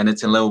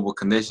it's in livable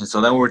condition.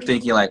 So then we're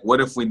thinking like, what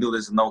if we do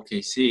this in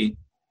OKC?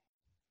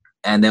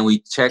 And then we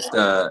checked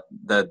the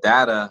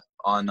data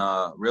on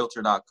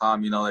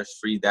realtor.com, there's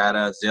free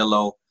data,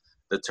 Zillow,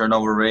 the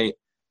turnover rate.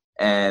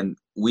 And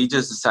we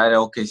just decided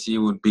OKC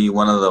would be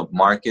one of the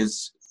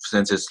markets.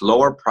 Since it's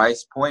lower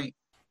price point,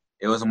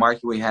 it was a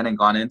market we hadn't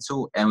gone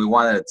into, and we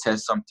wanted to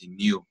test something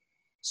new.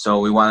 So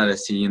we wanted to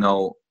see,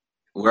 we're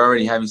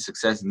already having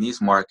success in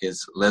these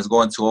markets. Let's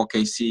go into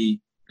OKC.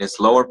 It's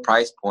lower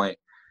price point.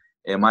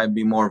 It might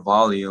be more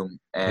volume,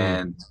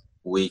 and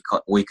we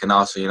can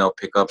also,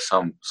 pick up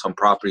some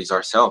properties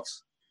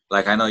ourselves.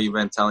 Like I know you've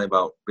been telling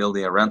about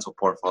building a rental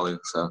portfolio.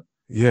 So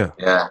yeah.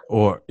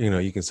 Or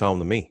you can sell them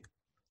to me.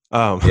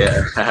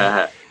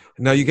 Yeah.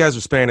 Now, you guys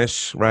are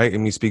Spanish, right?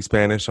 And you speak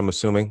Spanish, I'm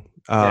assuming.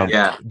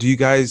 Yeah. Do you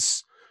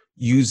guys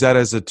use that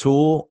as a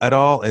tool at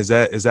all? Is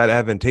that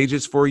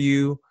advantageous for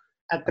you?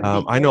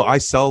 I know I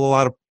sell a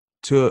lot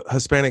to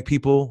Hispanic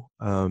people.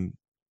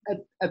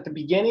 At the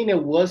beginning,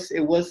 it was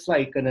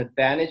like an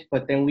advantage,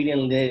 but then we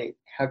didn't let it,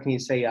 how can you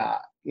say,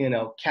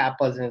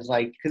 cap us. And it's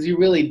like, because you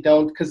really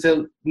don't, because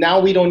now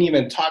we don't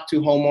even talk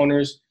to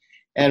homeowners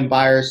and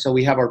buyers. So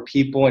we have our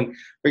people. And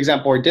for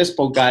example, our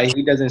dispo guy,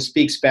 he doesn't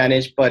speak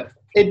Spanish, but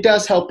it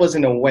does help us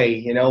in a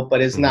way,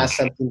 but it's not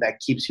something that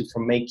keeps you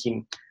from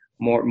making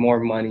more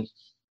money.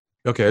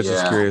 Okay, I was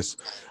just curious.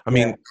 I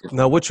mean,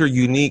 now what's your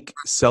unique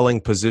selling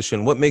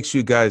position? What makes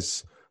you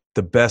guys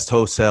the best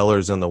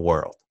wholesalers in the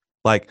world?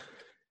 Like,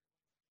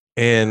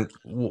 and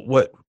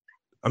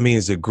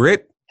is it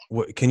grit?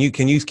 Can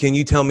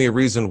you tell me a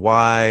reason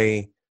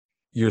why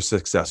you're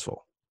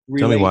successful?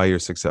 Tell me why you're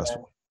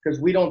successful.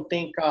 Because we don't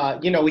think,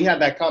 we had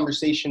that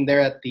conversation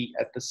there at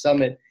the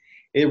summit.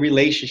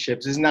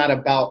 Relationships is not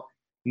about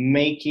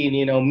making,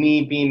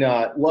 me being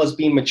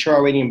being mature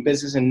already in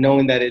business and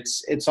knowing that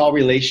it's all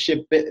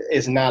relationship.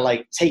 Is not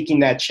like taking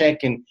that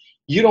check, and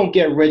you don't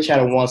get rich out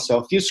of one. So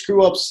if you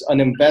screw up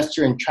an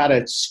investor and try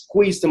to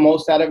squeeze the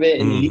most out of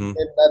it and leave him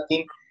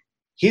nothing,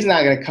 he's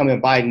not going to come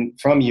and buy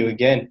from you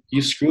again.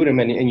 You screwed him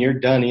and you're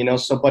done,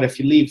 So, but if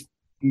you leave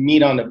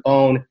meat on the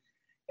bone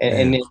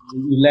and you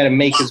let him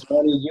make his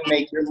money, you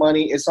make your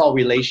money, it's all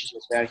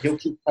relationships, man. He'll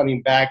keep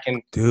coming back.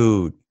 And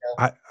dude,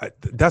 I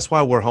that's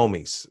why we're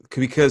homies,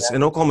 because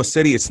in Oklahoma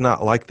City, it's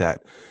not like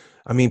that.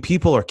 I mean,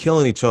 people are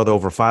killing each other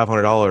over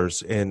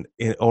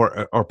 $500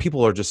 or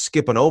people are just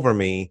skipping over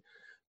me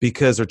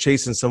because they're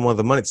chasing some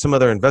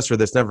other investor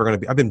that's never going to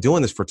be. I've been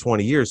doing this for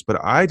 20 years, but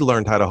I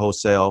learned how to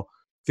wholesale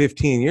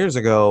 15 years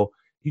ago.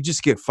 You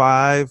just get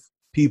 5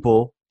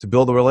 people to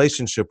build a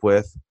relationship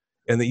with,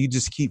 and that you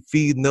just keep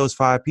feeding those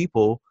 5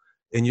 people,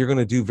 and you're going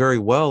to do very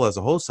well as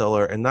a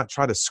wholesaler and not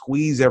try to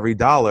squeeze every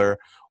dollar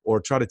or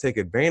try to take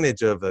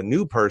advantage of a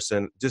new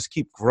person. Just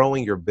keep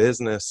growing your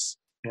business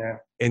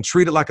and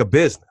treat it like a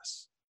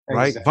business,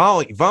 right?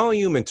 Exactly.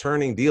 Volume and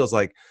turning deals.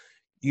 Like,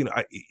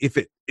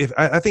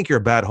 I think you're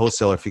a bad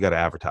wholesaler if you got to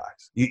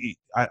advertise.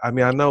 I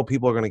mean, I know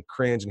people are going to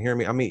cringe and hear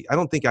me. I mean, I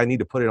don't think I need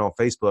to put it on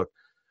Facebook.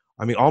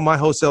 I mean, all my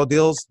wholesale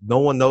deals, no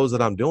one knows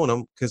that I'm doing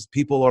them because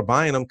people are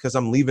buying them because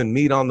I'm leaving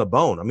meat on the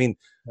bone. I mean,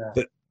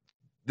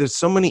 there's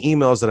so many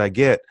emails that I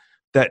get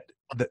that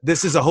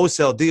this is a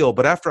wholesale deal,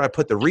 but after I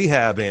put the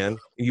rehab in and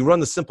you run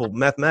the simple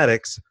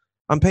mathematics,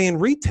 I'm paying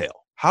retail.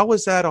 How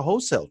is that a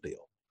wholesale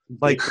deal?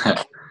 Like,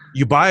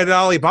 you buy it at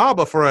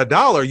Alibaba for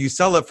 $1, you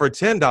sell it for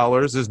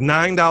 $10. There's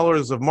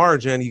 $9 of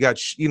margin. You got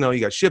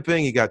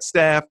shipping, you got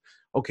staff.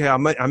 Okay,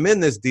 I'm in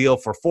this deal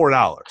for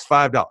 $4,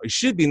 $5. It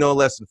should be no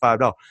less than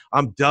 $5.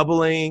 I'm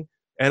doubling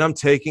and I'm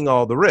taking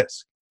all the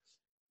risk.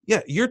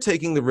 Yeah, you're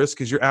taking the risk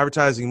because you're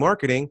advertising,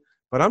 marketing,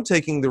 but I'm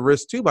taking the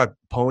risk too by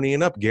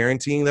ponying up,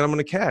 guaranteeing that I'm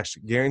going to cash,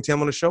 guarantee I'm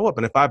going to show up.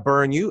 And if I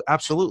burn you,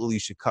 absolutely, you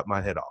should cut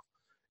my head off,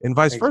 and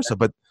vice versa.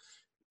 But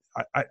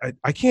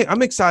I can't.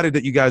 I'm excited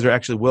that you guys are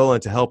actually willing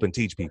to help and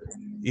teach people,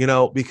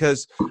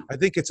 because I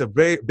think it's a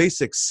very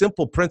basic,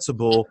 simple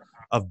principle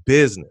of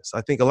business.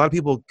 I think a lot of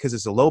people, because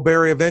it's a low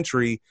barrier of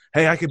entry.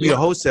 Hey, I could be a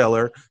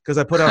wholesaler because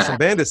I put out some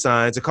bandit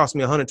signs. It cost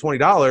me $120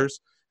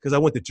 because I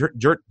went to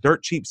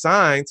dirt cheap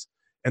signs,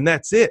 and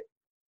that's it.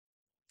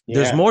 Yeah.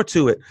 There's more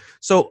to it.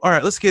 So, all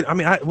right, let's get. I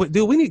mean,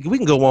 we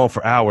can go on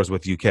for hours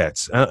with you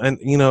cats, and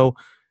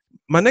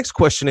my next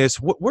question is,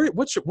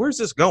 where's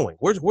this going?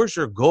 Where's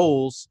your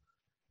goals?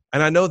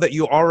 And I know that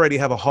you already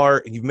have a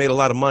heart and you've made a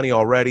lot of money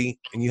already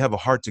and you have a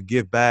heart to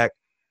give back.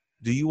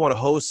 Do you want to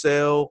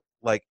wholesale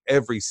like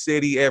every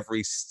city,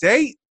 every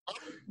state?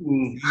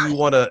 Do you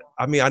want to,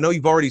 I know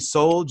you've already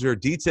sold your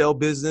detail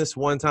business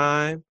one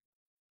time.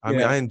 I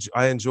mean,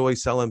 I enjoy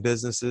selling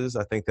businesses.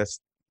 I think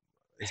it's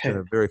been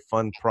a very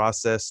fun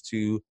process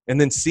and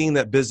then seeing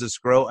that business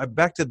grow.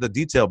 Back to the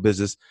detail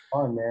business.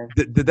 Oh, man.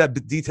 Did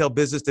that detail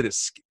business,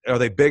 are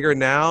they bigger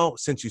now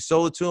since you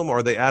sold it to them, or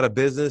are they out of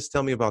business?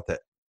 Tell me about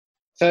that.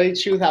 Tell you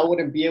the truth, I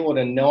wouldn't be able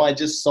to know. I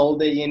just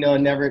sold it,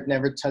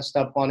 never touched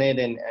up on it.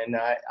 And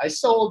I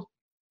sold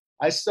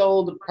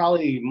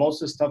probably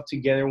most of the stuff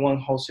together, one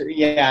wholesale.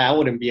 Yeah, I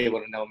wouldn't be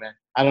able to know, man.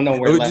 I don't know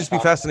where it would just be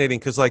fascinating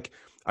because like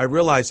I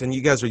realized, and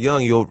you guys are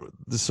young,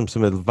 this is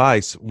some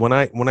advice. When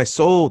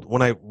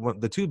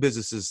the two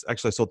businesses,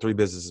 actually I sold 3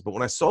 businesses, but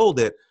when I sold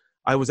it,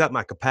 I was at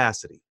my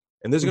capacity.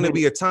 And there's going to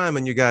be a time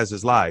in your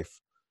guys'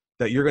 life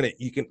that you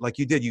can, like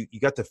you did, you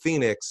got to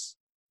Phoenix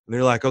and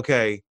you're like,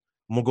 okay,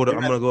 you're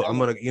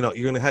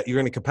gonna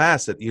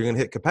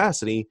hit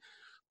capacity,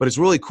 but it's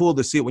really cool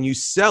to see it when you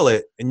sell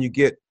it and you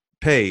get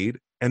paid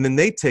and then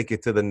they take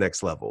it to the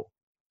next level.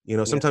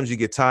 Sometimes you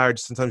get tired,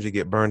 sometimes you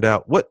get burned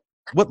out. What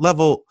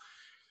level?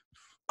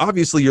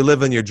 Obviously you're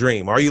living your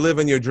dream. Are you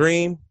living your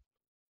dream?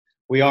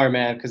 We are,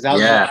 man. Cause that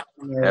was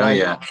hell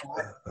yeah.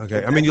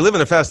 Okay. You live in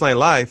a fast lane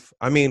life.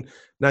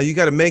 Now you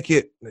got to make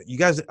it. You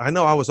guys, I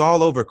know I was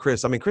all over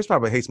Chris. Chris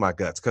probably hates my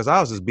guts because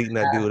I was just beating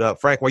that dude up.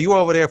 Frank, while you were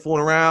over there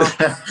fooling around,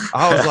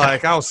 I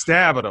was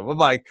stabbing him. I'm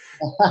like,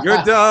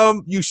 you're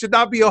dumb. You should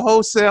not be a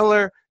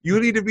wholesaler.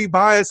 You need to be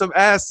buying some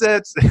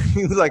assets.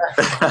 He was like,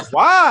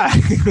 why?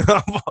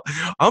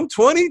 I'm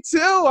 22.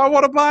 I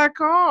want to buy a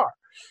car.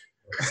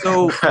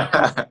 So.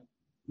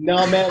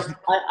 No, man,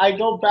 I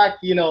go back,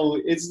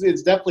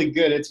 it's definitely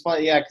good. It's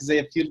fun. Yeah. Cause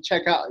if you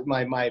check out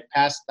my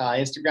past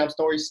Instagram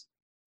stories,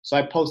 so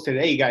I posted,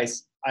 hey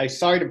guys,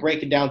 sorry to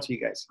break it down to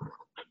you guys.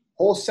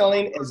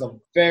 Wholesaling is a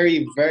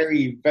very,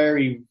 very,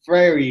 very,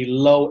 very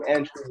low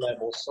entry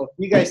level. So if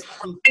you guys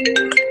think,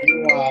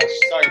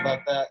 sorry about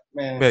that,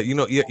 man.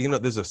 Yeah,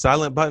 there's a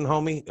silent button,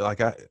 homie. Like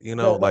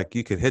like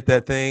you could hit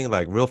that thing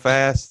like real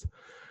fast.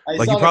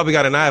 Like you probably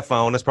got an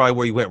iPhone. That's probably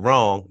where you went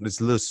wrong. There's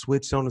a little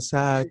switch on the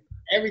side.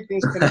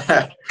 Everything's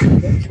connected.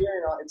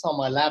 It's on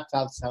my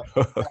laptop. So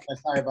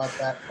sorry about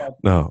that. But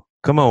no,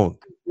 come on.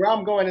 Where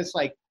I'm going, it's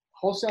like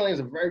wholesaling is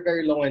a very,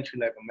 very low entry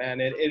level, man.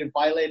 It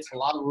violates a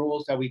lot of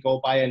rules that we go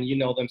by, and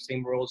them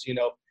same rules.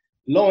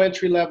 Low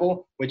entry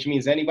level, which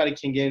means anybody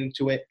can get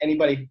into it.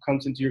 Anybody who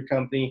comes into your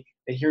company,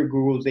 they hear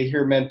gurus, they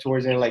hear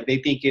mentors, and like they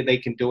think they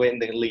can do it,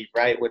 and they leave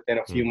right within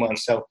a few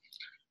months. So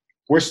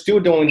we're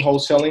still doing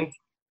wholesaling.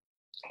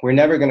 We're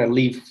never gonna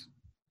leave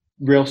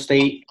real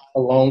estate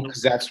alone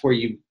because that's where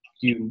you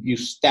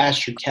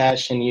stash your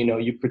cash and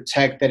you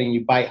protect it and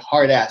you buy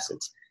hard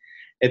assets.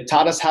 It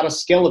taught us how to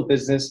scale a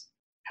business,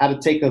 how to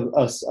take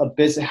a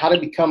business, how to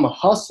become a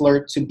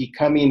hustler to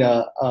becoming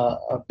a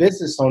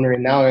business owner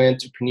and now an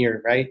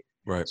entrepreneur, right?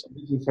 Right. So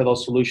looking for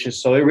those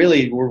solutions. So we're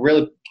really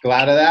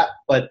glad of that.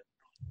 But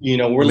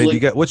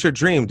what's your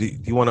dream? Do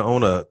you want to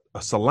own a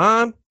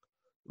salon?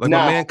 Like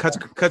my man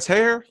cuts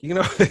hair, like,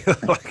 no.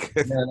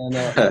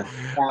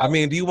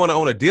 Do you want to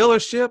own a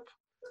dealership?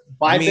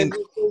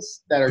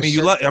 Businesses that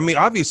are.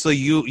 Obviously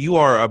you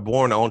are a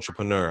born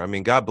entrepreneur.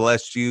 God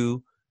blessed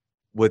you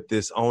with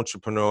this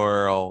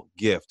entrepreneurial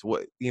gift.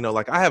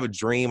 Like I have a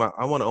dream.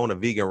 I want to own a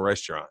vegan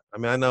restaurant.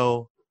 I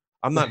know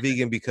I'm not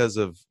vegan because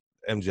of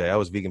MJ. I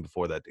was vegan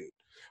before that dude.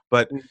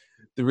 But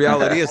the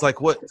reality is like,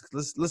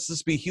 let's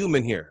just be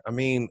human here.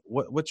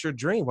 What's your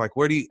dream? Like,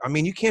 where do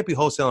you can't be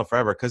wholesaling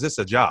forever because it's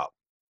a job.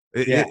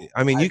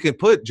 You can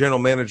put general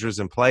managers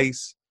in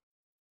place.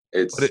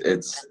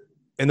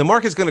 And the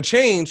market's going to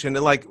change. And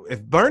like,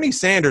 if Bernie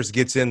Sanders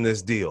gets in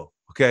this deal,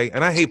 okay,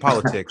 and I hate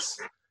politics,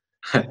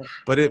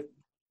 but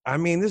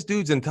this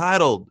dude's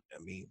entitled.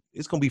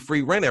 It's going to be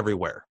free rent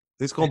everywhere.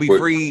 It's going to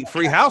be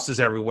free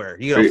houses everywhere.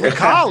 Free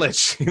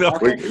college.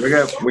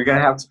 We're gonna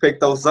have to pick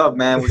those up,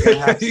 man.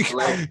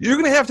 You're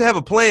going to have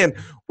a plan.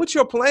 What's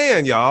your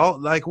plan, y'all?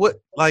 Like what?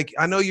 Like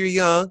I know you're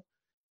young.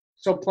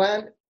 So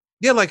plan.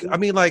 Yeah, you're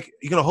going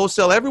to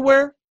wholesale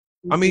everywhere.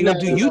 You're going to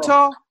do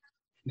Utah.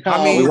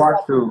 No, we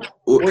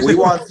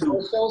want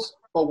to,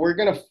 but we're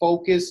going to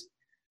focus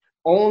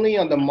only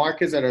on the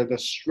markets that are the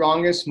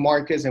strongest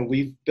markets, and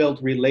we've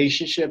built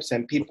relationships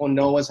and people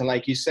know us. And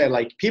like you said,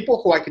 like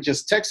people who I could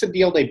just text a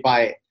deal, they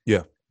buy it.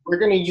 Yeah. we're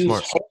going to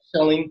use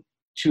wholesaling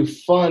to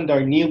fund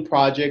our new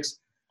projects,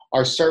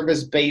 our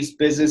service-based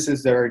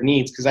businesses that are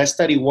needs. Because I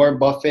study Warren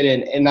Buffett,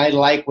 and I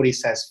like what he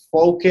says.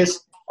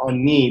 Focus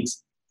on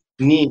needs,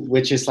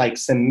 which is like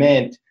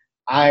cement,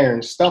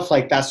 iron, stuff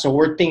like that. So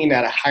we're thinking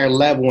at a higher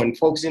level and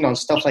focusing on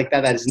stuff like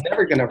that is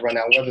never going to run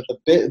out. Whether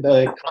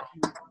the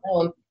economy is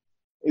down,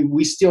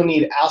 we still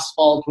need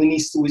asphalt. We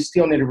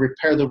still need to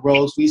repair the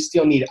roads. We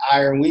still need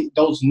iron.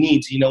 Those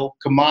needs,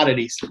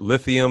 commodities.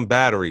 Lithium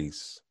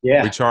batteries,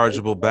 yeah,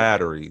 rechargeable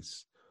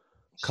batteries,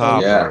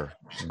 copper,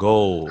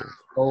 gold,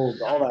 all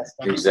that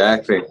stuff.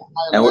 Exactly.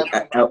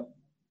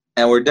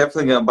 And we're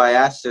definitely gonna buy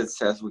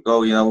assets as we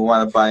go. We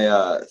want to buy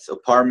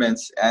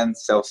apartments and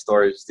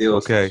self-storage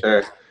deals. Okay.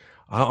 For sure.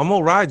 I'm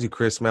gonna ride you,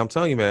 Chris, man. I'm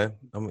telling you, man.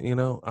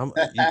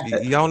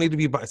 Y'all need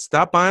to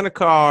stop buying the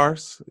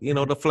cars,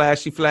 the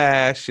flashy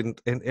flash,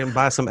 and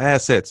buy some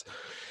assets.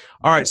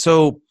 All right,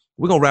 so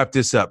we're gonna wrap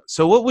this up.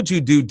 So, what would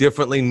you do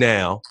differently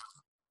now?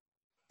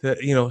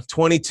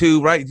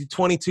 22, right?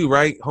 22,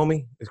 right,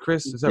 homie? Is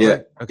Chris? Is that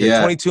right? Okay,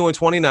 yeah. 22 and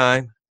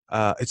 29.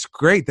 It's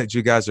great that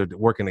you guys are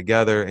working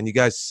together, and you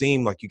guys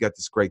seem like you got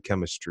this great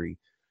chemistry.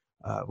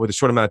 With a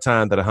short amount of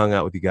time that I hung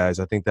out with you guys,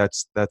 I think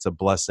that's a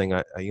blessing.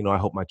 I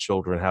hope my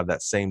children have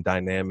that same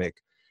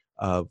dynamic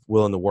of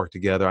willing to work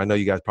together. I know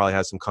you guys probably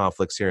had some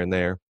conflicts here and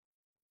there,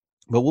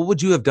 but what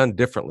would you have done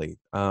differently?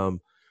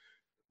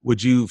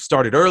 Would you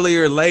started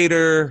earlier,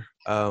 later?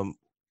 And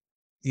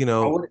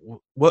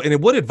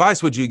what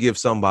advice would you give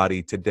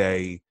somebody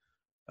today?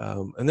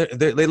 And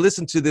they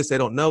listen to this, they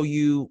don't know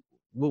you.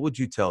 What would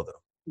you tell them?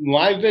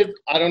 I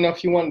don't know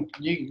if you want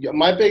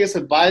my biggest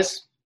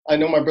advice. I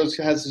know my brother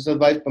has his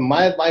advice, but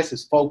my advice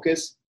is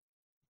focus.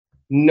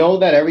 Know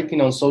that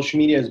everything on social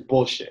media is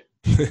bullshit.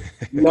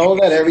 Know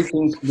that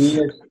everything's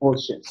media is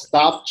bullshit.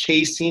 Stop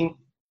chasing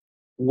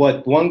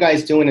what one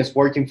guy's doing is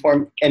working for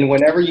him. And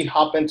whenever you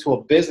hop into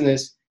a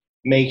business,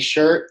 make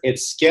sure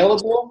it's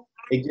scalable,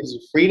 it gives you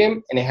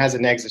freedom, and it has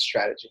an exit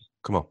strategy.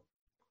 Come on.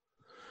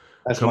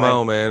 Come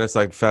on, man. It's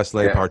like Fast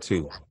Lane Part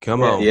 2.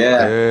 Come on.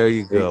 Yeah. There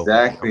you go.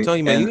 Exactly. I'm telling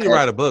you, man, you need to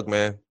write a book,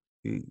 man.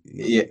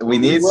 Yeah, we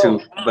need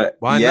to, but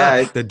why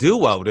not? The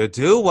duo.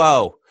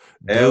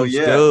 Hell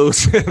yeah.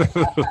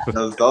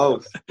 Those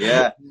goals.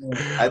 Yeah.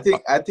 I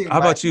think. How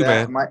about you,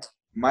 man?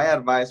 My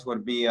advice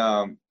would be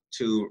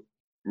to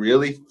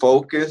really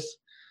focus.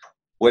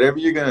 Whatever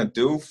you're gonna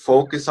do,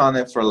 focus on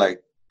it for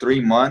like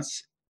 3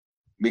 months,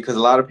 because a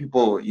lot of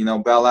people,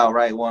 bail out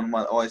right 1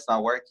 month. Oh, it's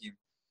not working.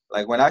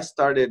 Like when I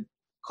started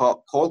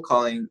cold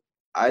calling,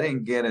 I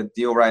didn't get a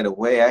deal right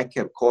away. I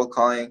kept cold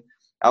calling.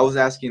 I was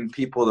asking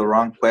people the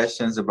wrong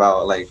questions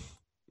about like,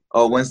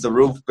 oh, when's the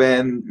roof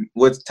been?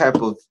 What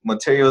type of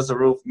materials the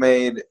roof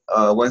made?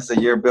 When's the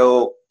year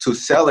bill? To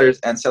sellers,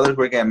 and sellers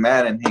were getting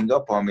mad and hang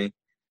up on me.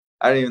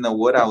 I didn't even know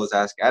what I was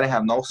asking. I didn't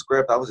have no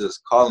script. I was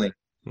just calling.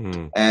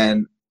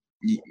 And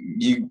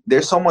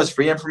there's so much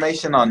free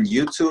information on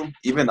YouTube,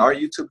 even our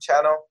YouTube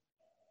channel,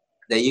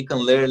 that you can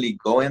literally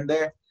go in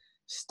there,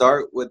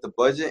 start with the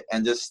budget,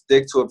 and just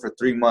stick to it for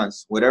 3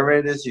 months. Whatever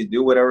it is you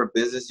do, whatever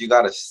business, you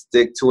got to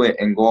stick to it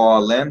and go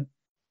all in,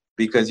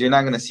 because you're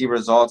not going to see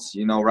results,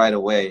 right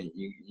away.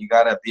 You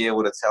got to be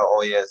able to tell,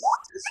 oh, yes,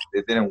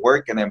 it didn't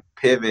work, and then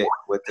pivot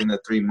within the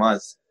 3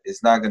 months.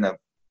 It's not going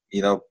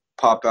to,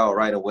 pop out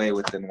right away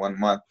within 1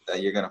 month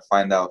that you're going to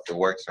find out if it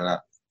works or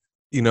not.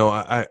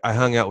 I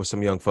hung out with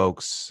some young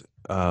folks,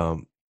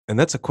 and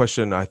that's a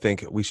question I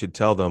think we should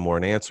tell them, or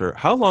an answer.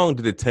 How long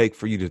did it take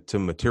for you to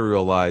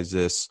materialize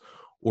this,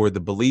 or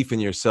the belief in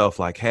yourself,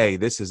 like, hey,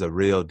 this is a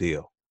real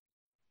deal?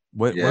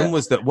 When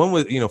was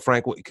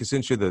Frank, because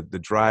since you're the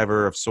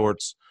driver of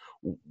sorts,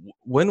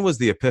 when was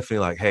the epiphany,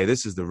 like, hey,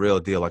 this is the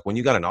real deal? Like when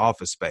you got an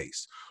office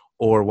space,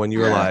 or when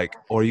you're like,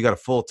 or you got a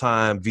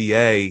full-time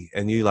VA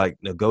and you like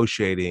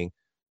negotiating,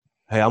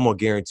 hey, I'm going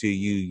to guarantee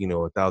you,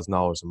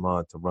 $1,000 a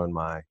month to run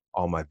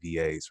all my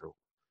VAs, or,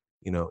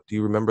 do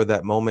you remember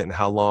that moment, and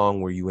how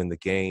long were you in the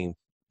game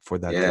for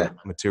that to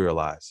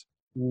materialize?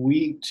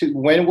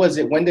 When was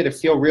it? When did it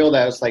feel real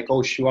that it's like,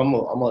 oh shoot, I'm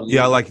gonna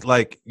yeah,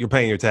 like you're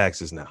paying your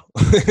taxes now.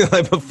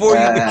 Like before,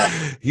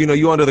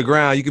 you under the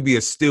ground, you could be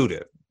a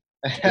student.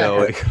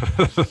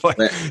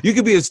 You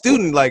could be a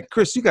student. Like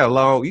Chris, you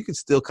can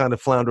still kind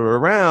of flounder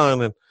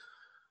around, and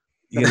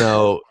you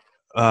don't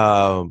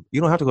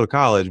have to go to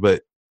college,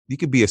 but you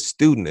could be a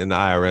student in the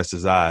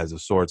IRS's eyes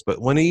of sorts.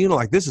 But when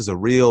like this is a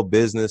real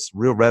business,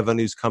 real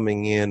revenues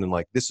coming in, and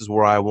like this is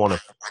where I want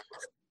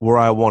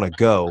to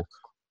go.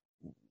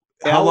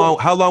 How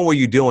long were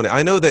you doing it?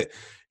 I know that,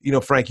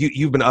 Frank,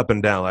 you've been up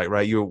and down, like,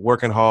 right? You were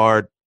working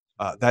hard.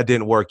 That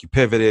didn't work. You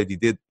pivoted. You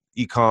did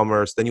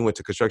e-commerce. Then you went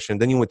to construction.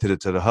 Then you went to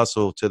the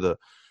hustle, to the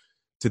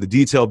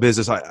detail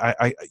business.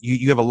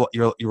 You have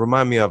you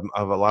remind me of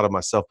a lot of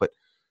myself. But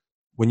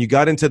when you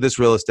got into this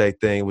real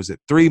estate thing, was it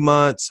 3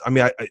 months? I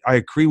mean, I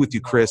agree with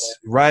you, Chris.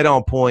 Right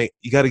on point.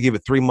 You got to give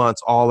it 3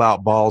 months, all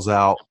out, balls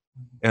out,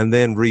 and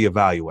then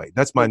reevaluate.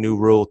 That's my new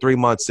rule: 3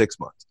 months, 6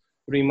 months.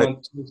 3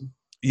 months.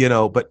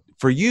 But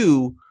for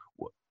you,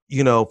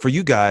 for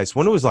you guys,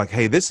 when it was like,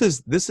 hey, this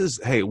is,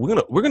 hey,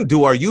 we're gonna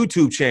do our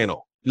YouTube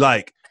channel.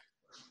 Like,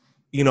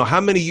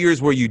 how many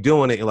years were you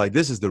doing it? You're like,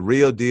 this is the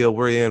real deal.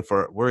 We're in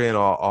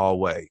all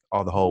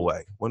the whole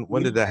way.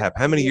 When did that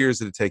happen? How many years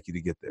did it take you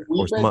to get there?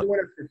 We've been doing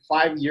it for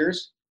 5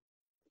 years.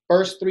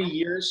 First 3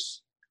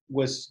 years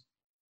was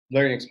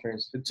learning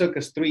experience. It took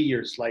us 3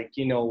 years. Like,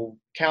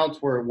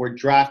 counts were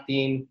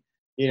drafting.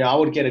 I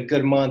would get a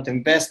good month,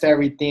 invest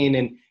everything,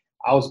 and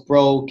I was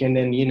broke, and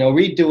then,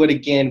 redo it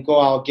again, go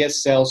out, get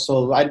sales.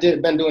 So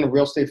been doing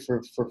real estate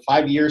for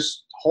 5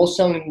 years.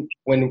 Wholesaling,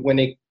 when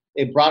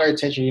it brought our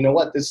attention, you know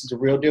what, this is the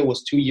real deal,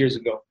 was 2 years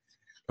ago.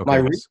 Okay.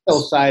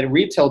 My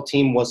retail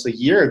team was a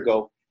year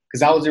ago,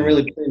 because I wasn't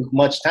really putting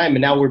much time,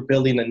 and now we're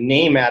building a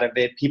name out of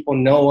it. People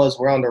know us.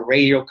 We're on the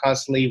radio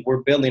constantly.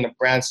 We're building a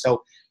brand.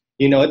 So,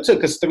 it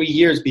took us 3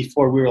 years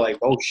before we were like,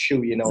 oh,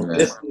 shoot,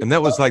 this. And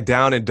that was like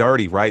down and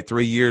dirty, right?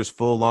 3 years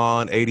full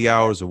on, 80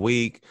 hours a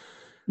week.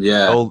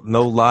 Yeah.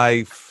 No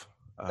life.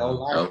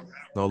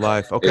 No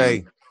life.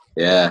 Okay.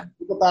 Yeah.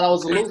 People thought I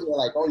was a loser.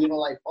 Like, oh, you don't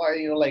like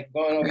party, you don't like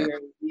going over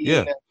here.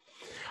 Yeah.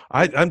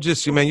 I'm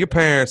just, man, your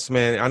parents,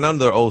 man, I know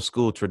they're old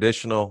school,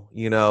 traditional,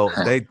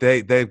 they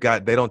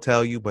don't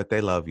tell you, but they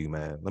love you,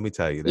 man. Let me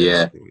tell you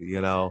that,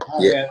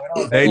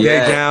 they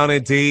down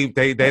and deep.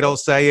 They don't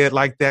say it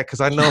like that. Cause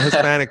I know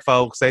Hispanic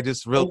folks, they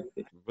just real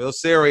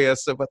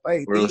serious, but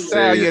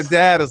your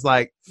dad is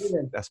like,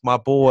 that's my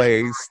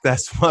boys.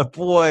 That's my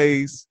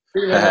boys.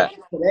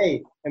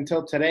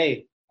 Until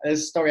today, this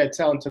is a story I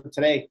tell until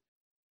today.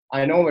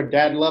 I know our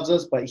dad loves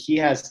us, but he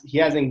hasn't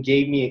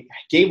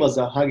gave us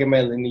a hug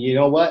and you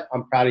know what?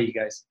 I'm proud of you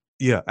guys.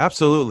 Yeah,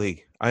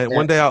 absolutely.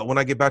 One day when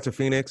I get back to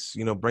Phoenix,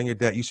 bring your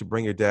dad. You should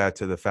bring your dad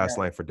to the Fast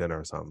Lane for dinner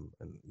or something.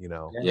 And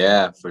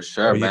Yeah, for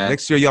sure, man.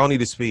 Next year, y'all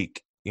need to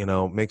speak.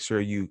 Make sure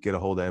you get a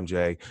hold of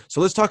MJ.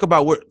 So let's talk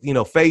about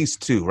phase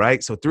 2,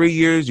 right? So 3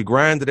 years, you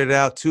grinded it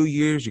out. 2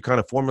 years, you kind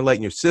of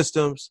formulating your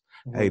systems.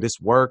 Mm-hmm. Hey, this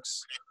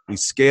works. We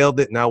scaled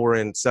it. Now we're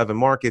in 7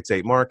 markets,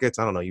 8 markets.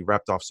 I don't know. You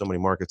wrapped off so many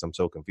markets. I'm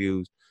so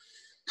confused.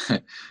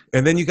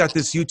 And then you got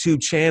this YouTube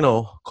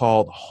channel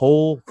called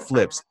Whole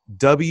Flips,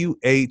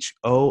 WHOLEFLIPS.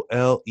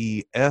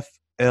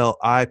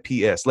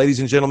 Ladies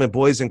and gentlemen,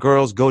 boys and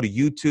girls, go to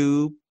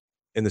YouTube.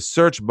 In the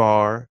search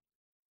bar,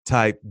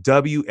 type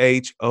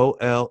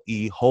WHOLE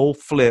Whole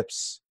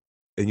Flips,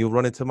 and you'll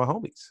run into my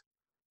homies.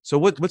 So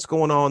what's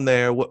going on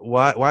there?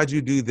 Why'd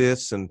you do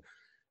this? And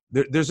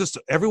there's just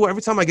every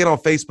time I get on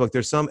Facebook,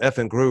 there's some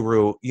effing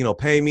guru,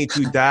 pay me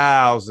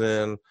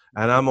 $2,000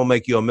 and I'm gonna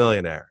make you a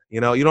millionaire.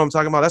 You know what I'm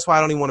talking about? That's why I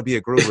don't even want to be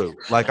a guru.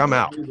 Like, I'm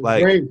out.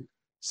 Like,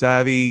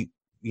 savvy,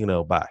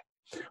 bye.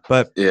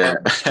 But yeah,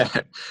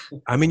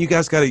 I mean, you're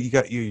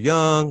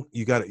young.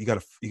 You got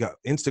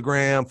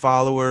Instagram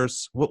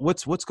followers.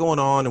 What's going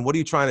on, and what are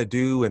you trying to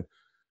do? And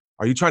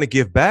are you trying to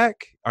give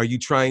back? Are you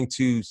trying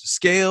to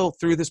scale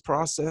through this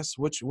process?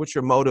 What's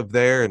your motive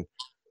there?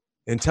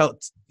 And tell,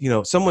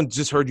 someone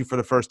just heard you for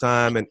the first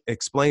time, and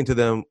explain to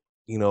them,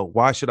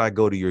 why should I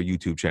go to your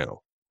YouTube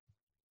channel?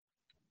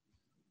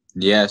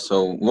 Yeah,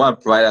 so we want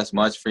to provide as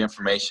much free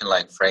information,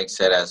 like Frank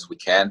said, as we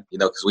can,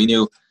 because we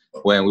knew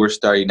when we were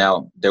starting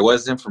out, there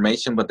was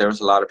information, but there was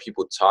a lot of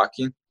people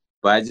talking.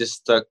 But I just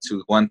stuck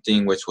to one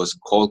thing, which was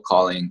cold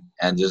calling,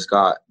 and just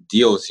got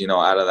deals,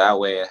 out of that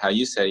way. And how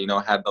you said,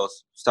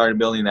 started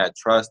building that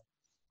trust.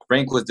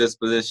 Frank was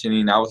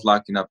dispositioning, I was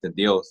locking up the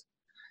deals.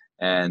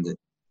 And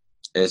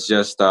it's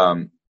just,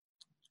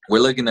 we're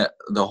looking at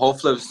the Whole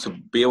Flips to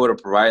be able to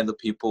provide the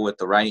people with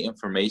the right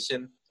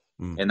information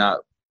and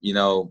not,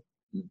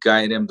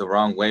 guide them the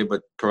wrong way,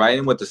 but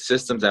providing with the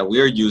systems that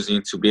we're using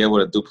to be able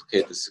to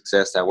duplicate the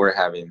success that we're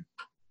having.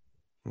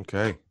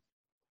 Okay.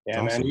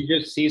 Yeah, awesome. Man, you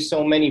just see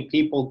so many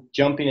people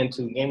jumping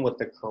into the game with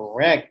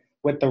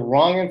the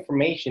wrong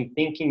information,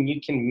 thinking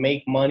you can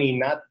make money,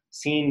 not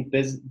seeing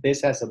this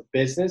as a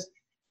business,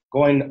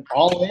 going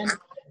all in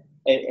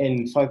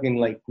and fucking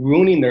like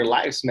ruining their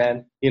lives,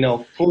 man.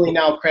 Pulling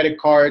out credit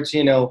cards,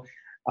 they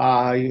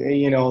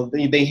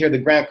hear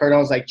the grant card. I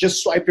was like,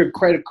 just swipe your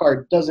credit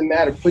card. Doesn't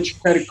matter. Put your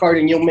credit card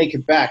and you'll make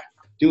it back.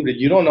 Dude,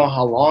 you don't know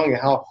how long and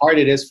how hard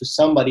it is for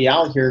somebody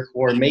out here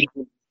who are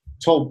making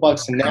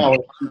 $12 an hour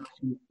to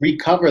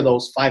recover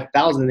those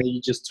 $5,000 that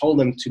you just told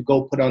them to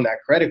go put on that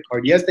credit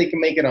card. Yes, they can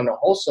make it on a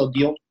wholesale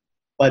deal,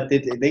 but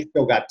they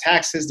still got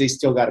taxes. They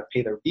still got to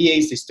pay their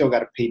VAs. They still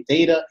got to pay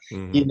data.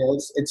 Mm-hmm.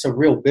 It's a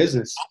real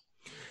business.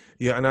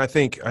 Yeah, and I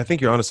think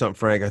you're onto something,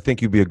 Frank. I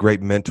think you'd be a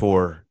great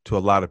mentor to a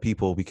lot of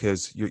people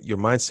because your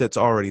mindset's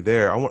already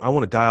there. I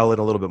want to dial it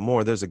a little bit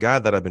more. There's a guy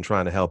that I've been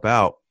trying to help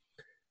out,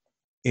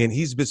 and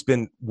he's just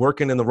been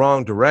working in the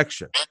wrong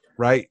direction,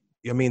 right?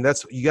 I mean,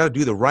 you got to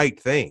do the right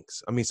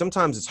things. I mean,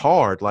 sometimes it's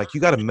hard. Like, you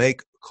got to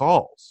make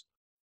calls,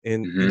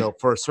 and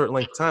for a certain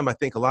length of time, I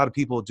think a lot of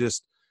people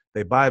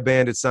they buy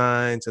bandit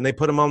signs and they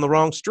put them on the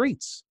wrong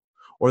streets,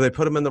 or they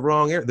put them in the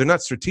wrong area. They're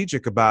not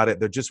strategic about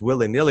it. They're just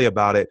willy-nilly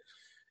about it.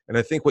 And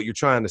I think what you're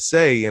trying to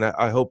say, and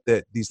I hope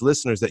that these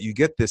listeners that you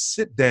get this,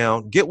 sit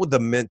down, get with a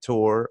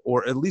mentor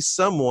or at least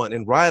someone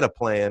and write a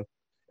plan,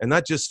 and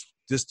not just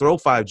throw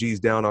 5 G's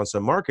down on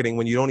some marketing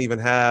when you don't even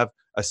have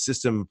a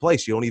system in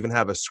place. You don't even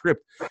have a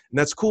script. And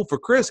that's cool for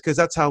Chris because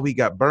that's how he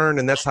got burned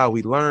and that's how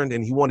he learned,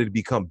 and he wanted to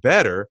become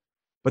better.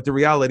 But the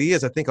reality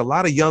is, I think a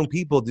lot of young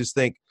people just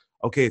think,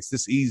 okay, it's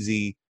this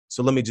easy,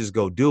 so let me just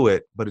go do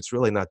it. But it's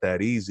really not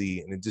that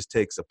easy, and it just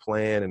takes a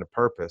plan and a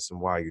purpose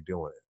and why you're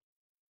doing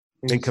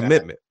it, and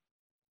commitment.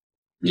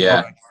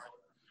 Yeah.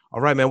 All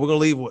right, man, we're going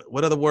to leave.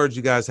 What other words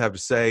you guys have to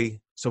say?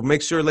 So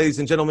make sure, ladies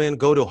and gentlemen,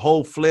 go to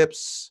Whole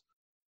Flips,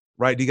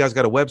 right? You guys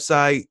got a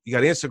website. You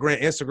got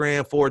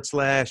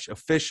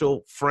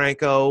Instagram/official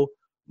Franco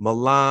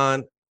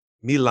Milan,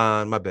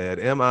 my bad,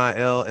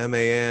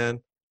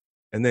 Milman.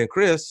 And then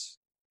Chris,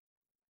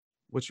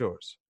 what's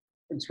yours?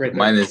 It's right there.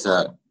 Mine is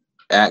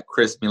at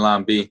Chris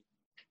Milan B.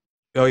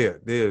 Oh, yeah,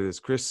 there it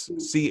is. Chris,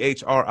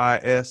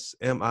 CHRIS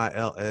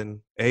MILAN,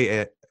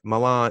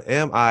 Milan,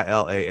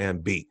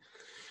 MILANB.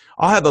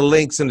 I'll have the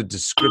links in the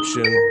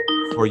description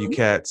for you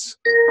cats.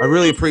 I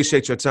really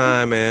appreciate your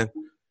time, man.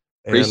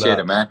 Appreciate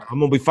it, man. I'm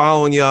going to be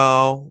following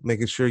y'all,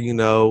 making sure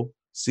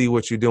see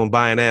what you're doing,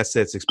 buying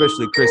assets,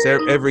 especially Chris,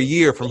 every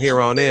year from here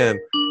on in.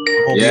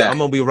 I'm going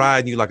to be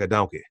riding you like a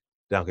donkey.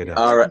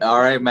 All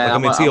right, man. Like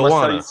I'm in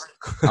Tijuana.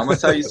 I'm gonna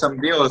sell you some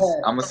deals.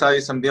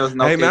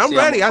 No, hey, man, I'm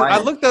ready. I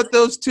looked at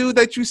those two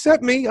that you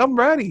sent me. I'm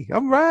ready.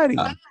 All right.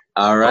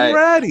 I'm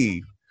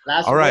ready.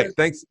 All right.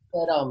 Thanks.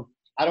 Said,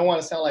 I don't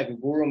want to sound like a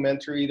guru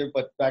mentor either,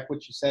 but back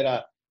what you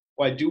said,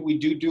 we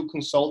do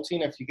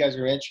consulting. If you guys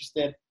are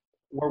interested,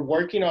 we're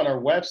working on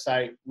our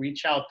website.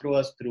 Reach out through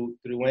us through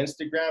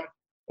Instagram,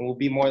 and we'll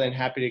be more than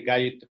happy to guide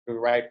you through the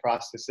right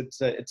process.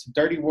 It's a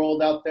dirty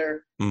world out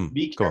there.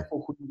 Be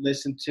careful who you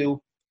listen to.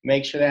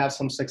 Make sure they have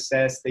some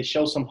success. They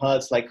show some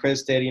HUDs like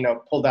Chris did,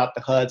 pulled out the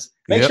HUDs.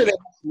 Make sure they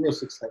have some real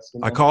success.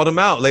 I called them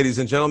out, ladies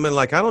and gentlemen.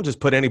 Like, I don't just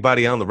put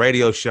anybody on the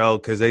radio show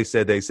because they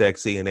said they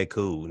sexy and they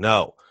cool.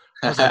 No.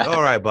 I was like,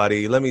 all right,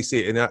 buddy, let me see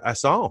it. And I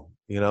saw them.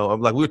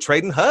 I'm like, we were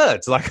trading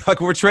HUDs, like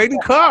we're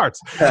trading cards.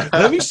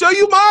 Let me show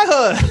you my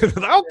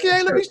HUD.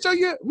 Okay, let me show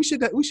you. We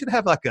should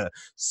have like a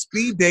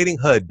speed dating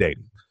HUD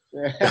dating.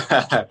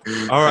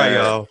 All right,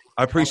 y'all.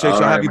 I appreciate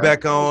y'all. Have you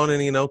back on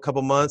in a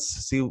couple months.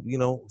 See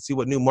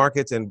what new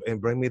markets and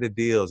bring me the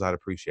deals. I'd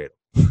appreciate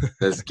it.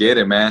 Let's get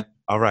it, man.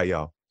 All right,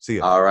 y'all. See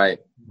you. All right.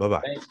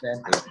 Bye-bye. Thanks,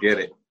 man. Let's get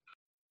it.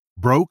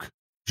 Broke?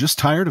 Just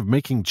tired of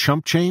making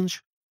chump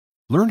change?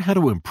 Learn how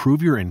to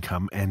improve your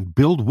income and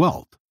build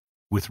wealth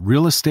with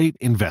real estate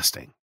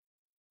investing.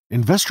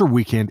 Investor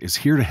Weekend is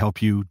here to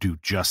help you do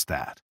just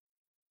that.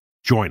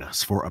 Join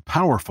us for a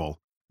powerful,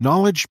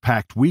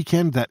 knowledge-packed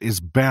weekend that is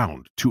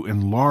bound to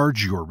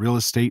enlarge your real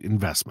estate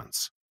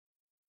investments.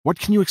 What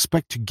can you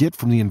expect to get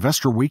from the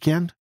Investor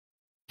Weekend?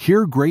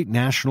 Hear great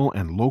national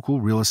and local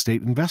real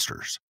estate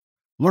investors.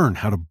 Learn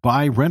how to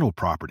buy rental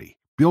property,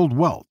 build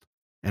wealth,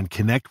 and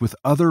connect with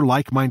other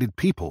like-minded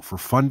people for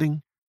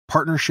funding,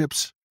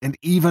 partnerships, and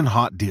even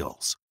hot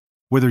deals.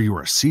 Whether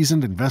you're a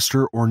seasoned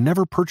investor or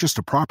never purchased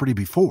a property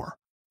before,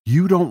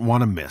 you don't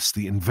want to miss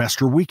the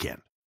Investor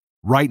Weekend.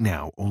 Right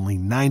now, only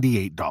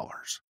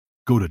 $98.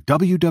 Go to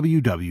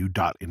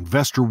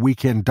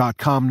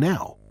www.investorweekend.com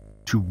now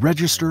to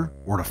register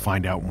or to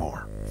find out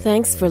more.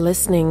 Thanks for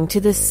listening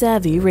to the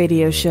Savvy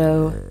Radio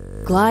Show.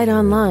 Glide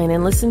online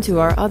and listen to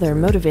our other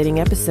motivating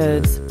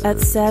episodes at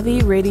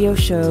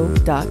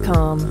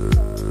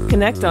savvyradioshow.com.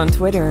 Connect on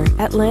Twitter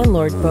at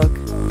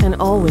LandlordBook and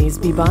always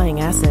be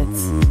buying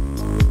assets.